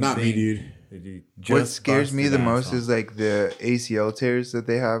same Not thing. me, dude. What scares me the most is like the ACL tears that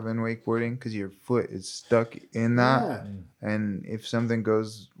they have in wakeboarding because your foot is stuck in that. Yeah. And if something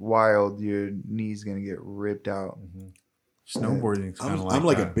goes wild, your knee's going to get ripped out. Snowboarding is kind of like I'm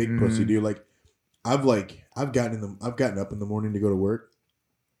like that. a big pussy, dude. Like I've gotten up in the morning to go to work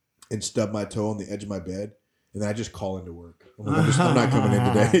and stub my toe on the edge of my bed, and then I just call into work. I'm not coming in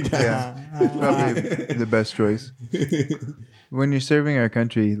today, guys. Yeah, probably the best choice. When you're serving our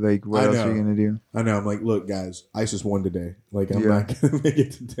country, like, what else are you gonna do? I know. I'm like, look, guys, ISIS won today. Like, I'm not gonna make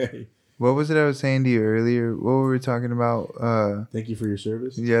it today. What was it I was saying to you earlier? What were we talking about? Thank you for your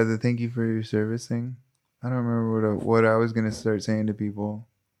service. Yeah, the thank you for your service thing. I don't remember what I was gonna start saying to people.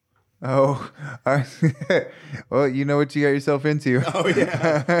 Oh, well, you know what you got yourself into. Oh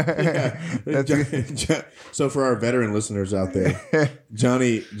yeah. So for our veteran listeners out there,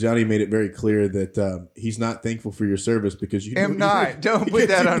 Johnny made it very clear that he's not thankful for your service because you. I'm not. Don't put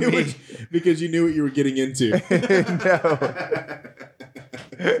that on me. Because you knew what you were getting into. No.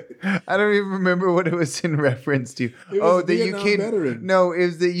 I don't even remember what it was in reference to. That Vietnam you can't. veteran. No, it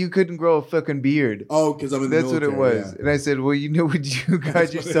was that you couldn't grow a fucking beard. Oh, because I'm in the military. That's what it was. Yeah. And I said, well, you know what you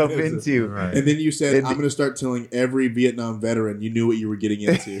got yourself into. Right. And then you said, I'm going to start telling every Vietnam veteran you knew what you were getting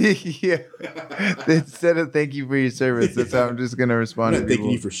into. Yeah. Instead of thank you for your service, that's how I'm just going to respond I'm not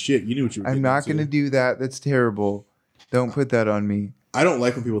thanking you for shit. You knew what you were getting into. I'm not going to do that. That's terrible. Don't put that on me. I don't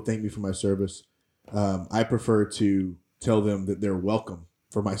like when people thank me for my service. I prefer to tell them that they're welcome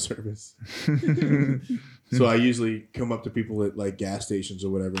for my service. So I usually come up to people at like gas stations or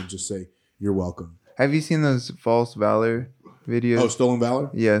whatever and just say, you're welcome. Have you seen those false valor videos? Oh, Stolen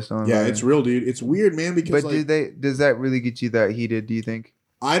Valor? Yeah, Stolen Valor. Yeah, it's real, dude. It's weird, man, because but does that really get you that heated, do you think?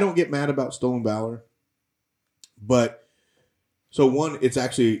 I don't get mad about Stolen Valor. But so one, it's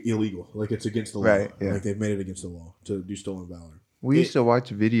actually illegal. Like it's against the law. Right, yeah. Like they've made it against the law to do Stolen Valor. We used to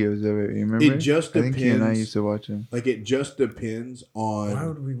watch videos of it, you remember? It just depends. I think you and I used to watch them. Like, it just depends on... Why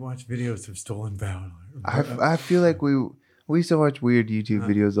would we watch videos of Stolen Valor? I feel like we used to watch weird YouTube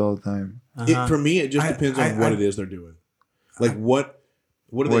videos all the time. For me, it just depends on what it is they're doing. Like, what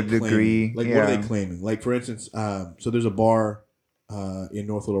are they claiming? Degree? Like, what are they claiming? Like, for instance, so there's a bar in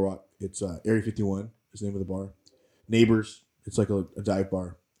North Little Rock. It's Area 51 is the name of the bar. Neighbors. It's like a dive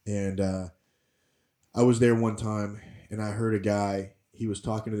bar. And I was there one time, and I heard a guy, he was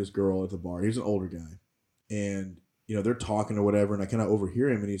talking to this girl at the bar. He's an older guy. And, you know, they're talking or whatever, and I kind of overhear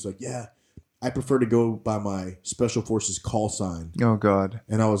him, and he's like, yeah, I prefer to go by my Special Forces call sign. Oh, God.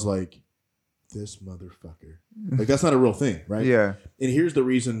 And I was like, this motherfucker. Like, that's not a real thing, right? Yeah. And here's the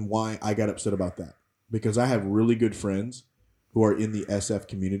reason why I got upset about that. Because I have really good friends who are in the SF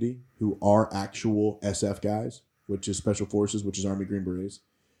community who are actual SF guys, which is Special Forces, which is Army Green Berets.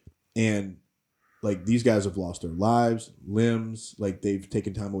 And like, these guys have lost their lives, limbs, like they've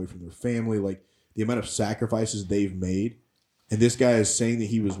taken time away from their family, like the amount of sacrifices they've made. And this guy is saying that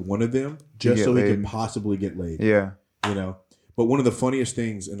he was one of them just so he could possibly get laid. Yeah. You know? But one of the funniest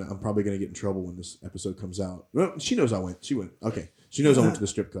things, and I'm probably going to get in trouble when this episode comes out. Well, she knows I went. She went. Okay. She knows I went to the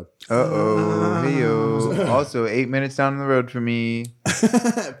strip club. Uh-oh. Hey-yo. Also, 8 minutes down the road for me.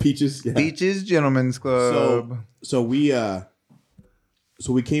 Peaches. Yeah. Peaches Gentlemen's Club. So we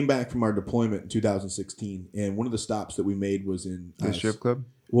came back from our deployment in 2016, and one of the stops that we made was in the strip club.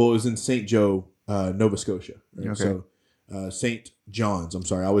 Well, it was in St. Joe, Nova Scotia. Right? Okay. So St. John's. I'm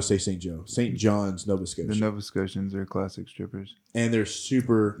sorry, I always say St. Joe. St. John's, Nova Scotia. The Nova Scotians are classic strippers, and they're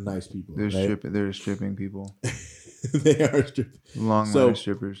super nice people. They're right? They're stripping people. They are stripping. Long line of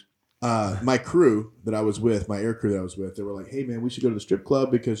strippers. My crew that I was with, my air crew that I was with, they were like, "Hey man, we should go to the strip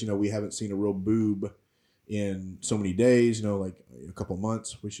club because we haven't seen a real boob in so many days, like a couple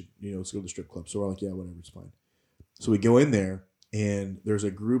months. We should, let's go to the strip club." So we're like, yeah, whatever, it's fine. So we go in there, and there's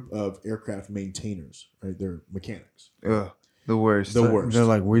a group of aircraft maintainers, right? They're mechanics. Ugh, the worst. The worst. They're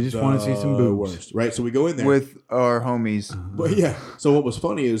like, we just want to see some boobs. Worst, right? So we go in there with our homies. But yeah. So what was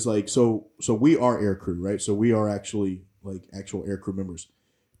funny is like, so we are air crew, right? So we are actually like actual air crew members.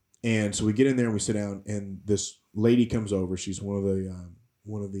 And so we get in there and we sit down, and this lady comes over. She's one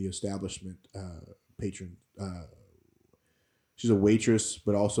of the establishment patron. She's a waitress,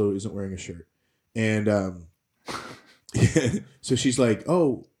 but also isn't wearing a shirt. And so she's like,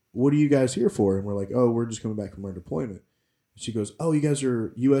 "Oh, what are you guys here for?" And we're like, "Oh, we're just coming back from our deployment." She goes, "Oh, you guys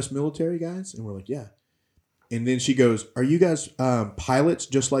are U.S. military guys?" And we're like, "Yeah." And then she goes, "Are you guys pilots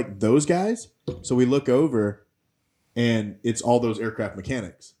just like those guys?" So we look over, and it's all those aircraft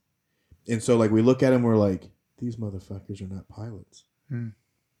mechanics. And so like we look at them, we're like, "These motherfuckers are not pilots."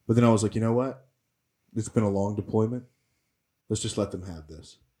 But then I was like, you know what? It's been a long deployment. Let's just let them have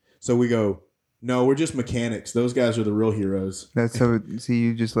this. So we go, no, we're just mechanics. Those guys are the real heroes. That's how. See,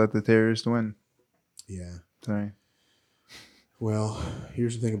 you just let the terrorist win. Yeah. Sorry. Well,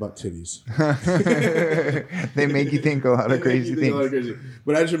 here's the thing about titties. They make you think a lot of crazy things.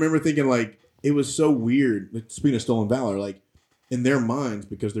 But I just remember thinking, like, it was so weird. Like, speaking of Stolen Valor, like, in their minds,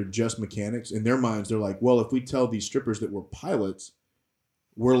 because they're just mechanics, in their minds, they're like, well, if we tell these strippers that we're pilots,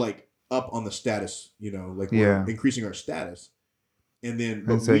 we're like up on the status, like we're increasing our status. And then,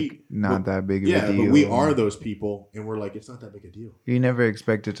 but not that big of a deal. Yeah, but we are those people, and we're like, it's not that big a deal. You never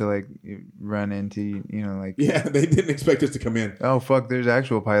expected to like run into, like. Yeah, they didn't expect us to come in. Oh fuck! There's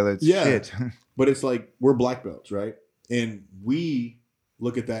actual pilots. Yeah, shit. But it's like we're black belts, right? And we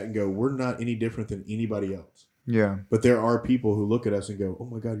look at that and go, we're not any different than anybody else. Yeah. But there are people who look at us and go, oh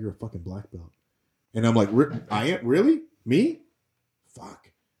my god, you're a fucking black belt. And I'm like, I am? Really? Me?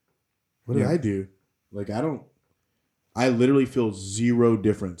 Fuck. What did I do? Like, I literally feel zero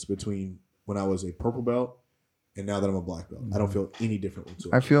difference between when I was a purple belt and now that I'm a black belt. I don't feel any different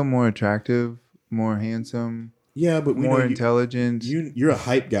whatsoever. I feel more attractive, more handsome. Yeah, but more intelligent. You're a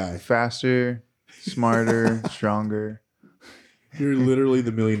hype guy. Faster, smarter, stronger. You're literally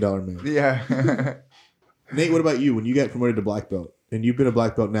the $1 million man. Yeah. Nate, what about you? When you got promoted to black belt, and you've been a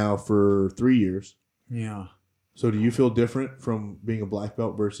black belt now for 3 years. Yeah. So do you feel different from being a black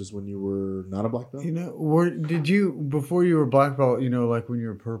belt versus when you were not a black belt? Did you, before you were black belt, like when you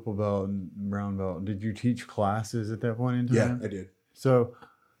were purple belt and brown belt, did you teach classes at that point in time? Yeah, I did. So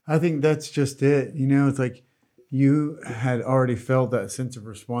I think that's just it. It's like you had already felt that sense of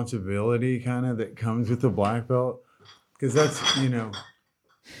responsibility kind of that comes with the black belt. Because that's,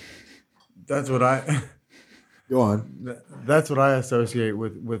 that's what I... Go on. That's what I associate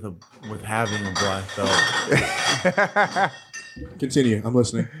with having a black belt. Continue. I'm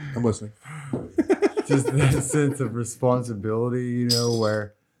listening. Just that sense of responsibility,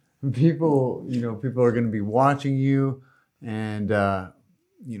 where people are going to be watching you and,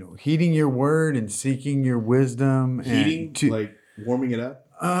 heeding your word and seeking your wisdom. Like warming it up?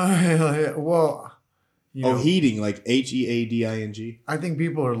 Heeding, like HEADING. I think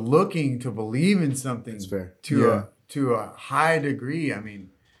people are looking to believe in something. That's fair. To a high degree. I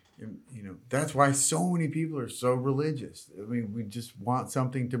mean, that's why so many people are so religious. I mean, we just want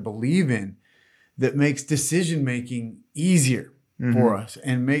something to believe in that makes decision making easier for us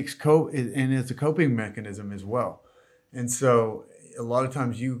and and it's a coping mechanism as well. And so a lot of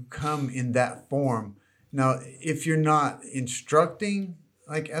times you come in that form. Now, if you're not instructing,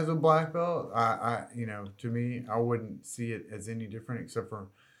 like as a black belt, to me, I wouldn't see it as any different except for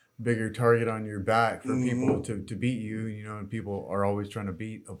bigger target on your back for people to beat you, and people are always trying to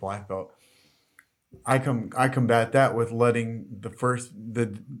beat a black belt. I combat that with letting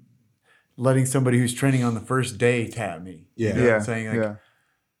somebody who's training on the first day tap me. Yeah. You know what I'm saying?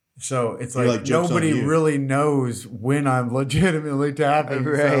 So it's like nobody really knows when I'm legitimately tapping.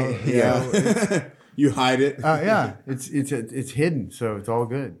 Right. So, yeah. You hide it. It's hidden, so it's all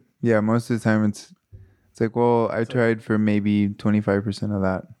good. Yeah, most of the time it's like, well, I tried for maybe 25% of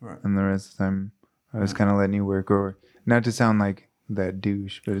that, right. And the rest of the time I was kind of letting you work. Or not to sound like that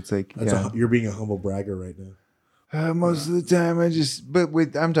douche, but it's like you're being a humble bragger right now. Most of the time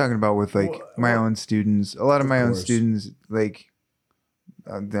I'm talking about with like my own students. A lot of my own students, like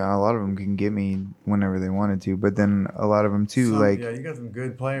a lot of them can get me whenever they wanted to, but then a lot of them too, you got some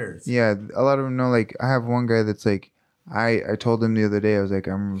good players. Yeah, a lot of them know. Like I have one guy that's like, I told him the other day, I was like,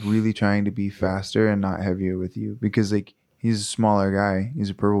 I'm really trying to be faster and not heavier with you, because like he's a smaller guy,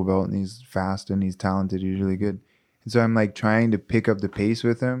 he's a purple belt, and he's fast and he's talented, he's really good, and so I'm like trying to pick up the pace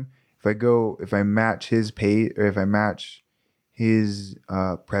with him. If I match his pace, or if I match his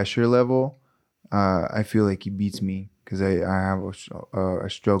pressure level, I feel like he beats me. Because I have a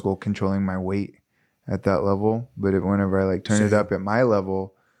struggle controlling my weight at that level. But whenever I like turn it up at my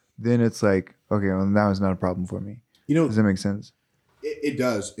level, then it's like, okay, well, now it's not a problem for me. Does that make sense? It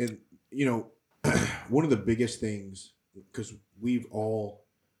does. And, one of the biggest things, because we've all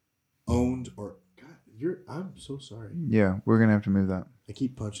owned I'm so sorry. Yeah, we're going to have to move that. I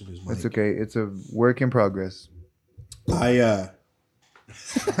keep punching his mic. It's okay. It's a work in progress. You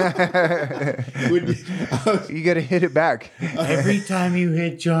gotta hit it back. Every time you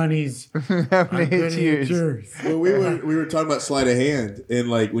hit Johnny's, I'm gonna hit yours. Well, we were talking about sleight of hand, and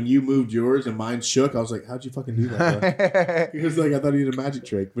like when you moved yours and mine shook, I was like, "How'd you fucking do that?" He was like, "I thought he did a magic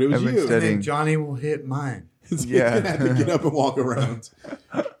trick," but it was you. And then Johnny will hit mine. So yeah, you have to get up and walk around.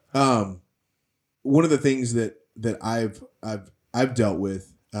 One of the things that I've dealt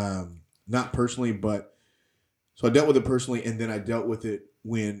with, not personally, but. So I dealt with it personally, and then I dealt with it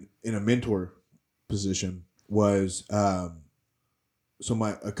when in a mentor position was a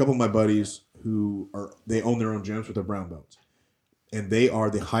couple of my buddies they own their own gyms with their brown belts, and they are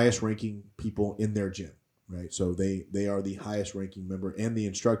the highest ranking people in their gym, right? So they are the highest ranking member and the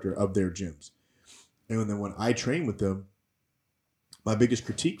instructor of their gyms. And then when I train with them, my biggest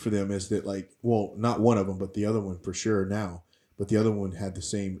critique for them is that not one of them, but the other one for sure now. but the other one had the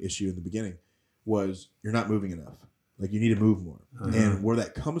same issue in the beginning, was you're not moving enough. Like, you need to move more. And where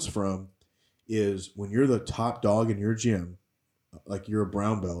that comes from is when you're the top dog in your gym, like you're a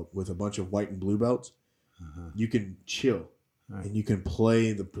brown belt with a bunch of white and blue belts, you can chill and you can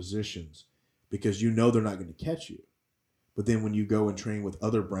play the positions because you know they're not going to catch you. But then when you go and train with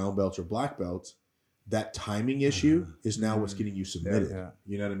other brown belts or black belts, that timing issue is now what's getting you submitted.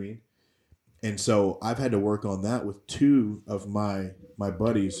 You know what I mean? And so I've had to work on that with two of my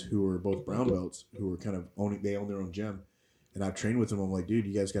buddies who are both brown belts, who are kind of they own their own gym. And I've trained with them. I'm like, dude,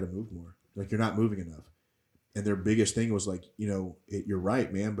 you guys got to move more. Like, you're not moving enough. And their biggest thing was like, you're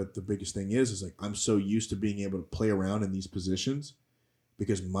right, man. But the biggest thing is like, I'm so used to being able to play around in these positions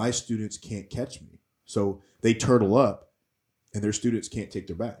because my students can't catch me. So they turtle up and their students can't take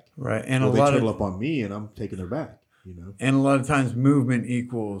their back. Right. And they turtle up on me and I'm taking their back. And a lot of times movement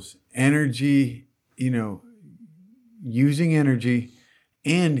equals energy, using energy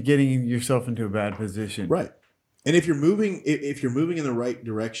and getting yourself into a bad position. Right. And if you're moving in the right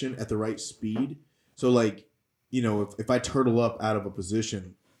direction at the right speed, so like, if I turtle up out of a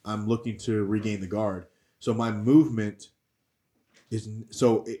position, I'm looking to regain the guard. So my movement is,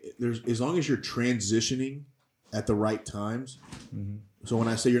 there's, as long as you're transitioning at the right times. So when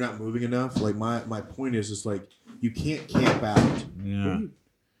I say you're not moving enough, like my point is like, you can't camp out. Yeah.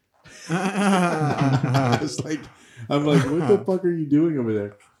 I'm like, what the fuck are you doing over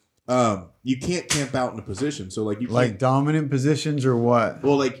there? You can't camp out in a position. So like, you can't, like dominant positions or what?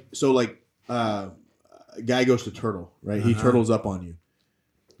 Well, a guy goes to turtle, right? He turtles up on you.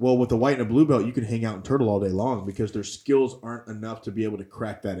 Well, with the white and a blue belt, you can hang out and turtle all day long because their skills aren't enough to be able to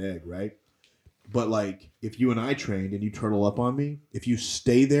crack that egg, right? But like, if you and I trained and you turtle up on me, if you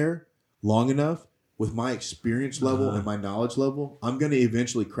stay there long enough, with my experience level and my knowledge level, I'm going to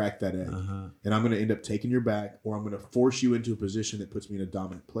eventually crack that egg. And I'm going to end up taking your back, or I'm going to force you into a position that puts me in a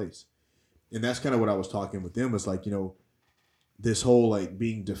dominant place. And that's kind of what I was talking with them, was like, this whole like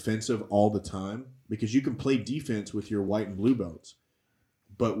being defensive all the time, because you can play defense with your white and blue belts,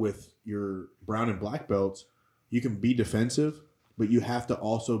 but with your brown and black belts, you can be defensive, but you have to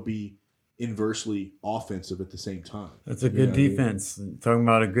also be inversely offensive at the same time. That's a good defense. I mean? Talking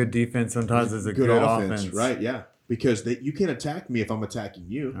about a good defense sometimes is a good offense. Right? Yeah, because you can't attack me if I'm attacking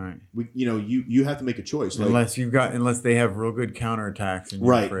you. All right. You have to make a choice. Unless they have real good counterattacks and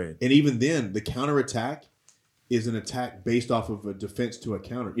you're afraid. And even then, the counterattack is an attack based off of a defense to a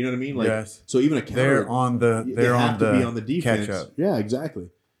counter. You know what I mean? Like, yes. So even a counter, they have to be on the defense. Catch up. Yeah,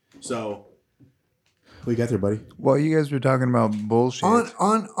 exactly. So. What you got there, buddy? Well, you guys were talking about bullshit.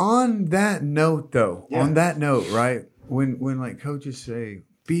 On that note, though, right? When like coaches say,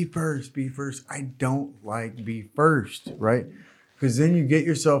 be first, I don't like be first, right? Because then you get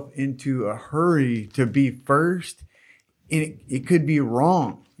yourself into a hurry to be first, and it could be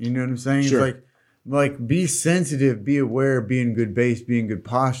wrong. You know what I'm saying? Sure. It's like be sensitive, be aware, be in good base, be in good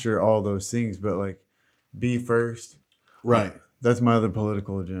posture, all those things. But like, be first. Right. That's my other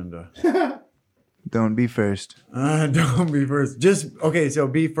political agenda. Don't be first. Don't be first. So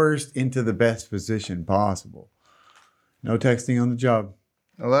be first into the best position possible. No texting on the job.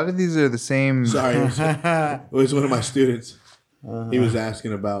 A lot of these are the same. Sorry. It was one of my students. He was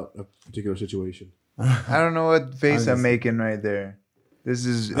asking about a particular situation. I don't know what face I'm making right there.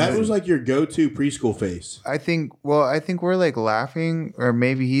 That was like your go-to preschool face. I think we're like laughing, or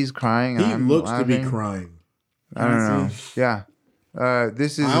maybe he's crying. He looks to be crying. I don't know. Yeah.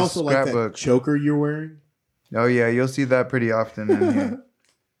 This is I also like that choker you're wearing. Oh yeah, you'll see that pretty often in here.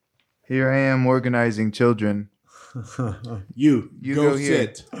 Here I am organizing children. You go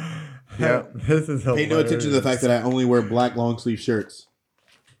sit. Yeah, this is hilarious. Pay no attention to the fact that I only wear black long sleeve shirts.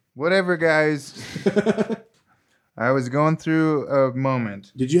 Whatever, guys. I was going through a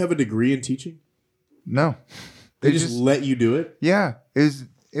moment. Did you have a degree in teaching? No. They just let you do it? Yeah.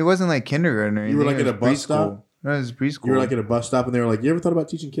 It wasn't like kindergarten or anything. You were like at a bus stop? No, it was preschool. You were like at a bus stop and they were like, you ever thought about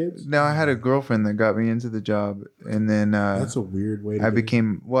teaching kids? No, I had a girlfriend that got me into the job. And then that's a weird way to I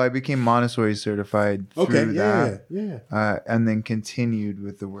became Montessori certified through that. Yeah. And then continued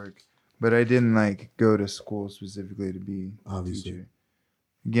with the work. But I didn't like go to school specifically to be a teacher.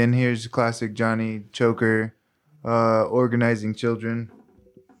 Again, here's classic Johnny Choker organizing children.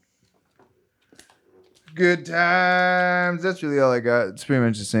 Good times. That's really all I got. It's pretty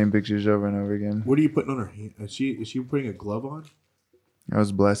much the same pictures over and over again. What are you putting on her hand? Is she putting a glove on? I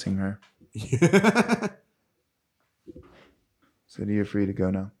was blessing her. Said, you're free to go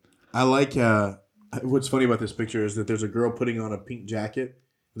now. I like what's funny about this picture is that there's a girl putting on a pink jacket.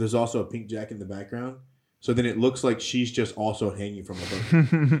 There's also a pink jacket in the background. So then it looks like she's just also hanging from a hook.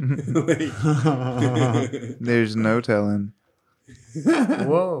 There's no telling.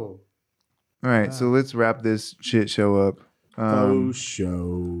 Whoa. All right, so let's wrap this shit show up.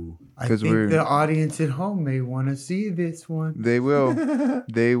 Show. I think the audience at home may want to see this one. They will.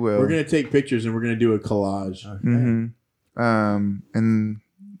 They will. We're gonna take pictures and we're gonna do a collage. Okay. And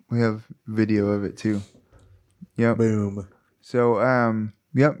we have video of it too. Yep. Boom. So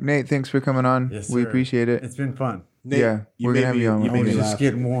yep, Nate, thanks for coming on. Yes, we sir. appreciate it. It's been fun. Nate, Yeah, we're gonna have you on. You made me Just laugh.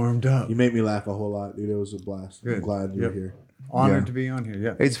 getting warmed up. You made me laugh a whole lot, dude. It was a blast. Good. I'm glad you're Yep. here. Honored Yeah. to be on here.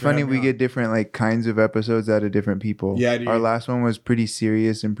 Yeah. It's funny we get different like kinds of episodes out of different people. Yeah, dude. Our last one was pretty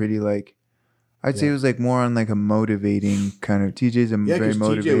serious and pretty like I'd say it was like more on like a motivating kind of. TJ's a Yeah, very because TJ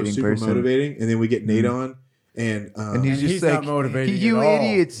motivating was super person. motivating, and then we get Nate on, and He's just he's like, not motivating you at all.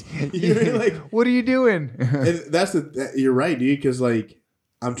 idiots. You're like, what are you doing? and that's you're right, dude. Because like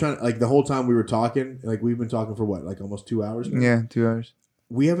I'm trying, like the whole time we were talking, like we've been talking for what, like almost 2 hours now? Yeah, 2 hours.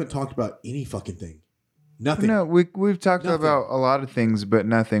 We haven't talked about any fucking thing. Nothing. No, we've talked Nothing. about a lot of things, but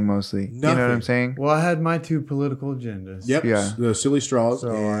nothing mostly. You know what I'm Nothing. saying? Well, I had my 2 political agendas. Yep. Yeah. The silly straws. So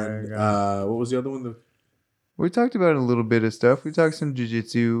and what was the other one? We talked about a little bit of stuff. We talked some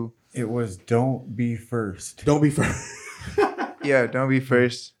jiu-jitsu. It was don't be first. Don't be first. Yeah, don't be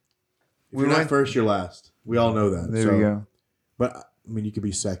first. If you're not first, you're last. We all know that. There we go. But I mean, you could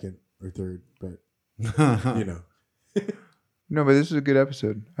be second or third, but you know. No, but this is a good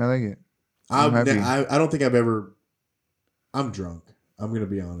episode. I like it. I'm happy. I don't think I've ever. I'm drunk. I'm gonna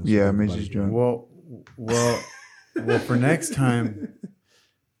be honest. Yeah, with Mitch everybody is here. drunk. Well, for next time,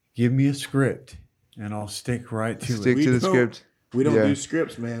 give me a script and I'll stick right to Stick it. to the don't- script. We don't Yeah. do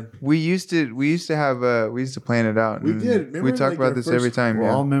scripts, man. We used to plan it out. We and did. Remember, we talk like, about our this first- every time. Well,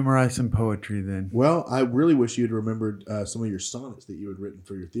 Yeah. I'll memorize some poetry then. Well, I really wish you'd remembered some of your sonnets that you had written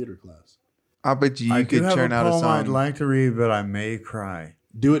for your theater class. I bet you I could do have churn a out a poem I'd song. like to read, but I may cry.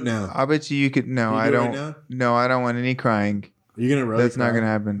 Do it now. I bet you could. No, Can you I do it don't. right now? No, I don't want any crying. Are you gonna really? That's not cry?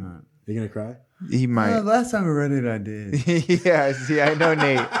 gonna happen. You're gonna cry? He might. Last time I read it, I did. Yeah, see, I know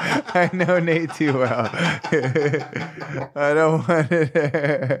Nate. I know Nate too well. I don't want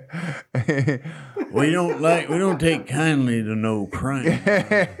it. We don't take kindly to no crying.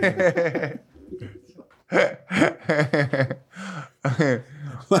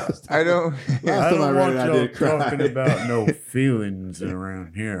 I don't. Last time I read want it, I y'all did cry. talking about no feelings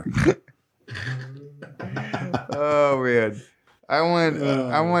around here. Oh man,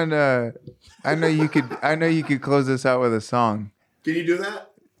 I know you could close this out with a song. Can you do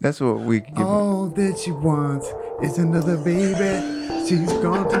that? That's what we could give. All that she wants is another baby. She's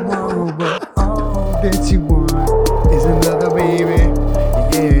gone tomorrow, but all that she wants is another baby.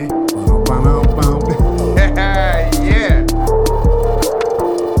 Yeah.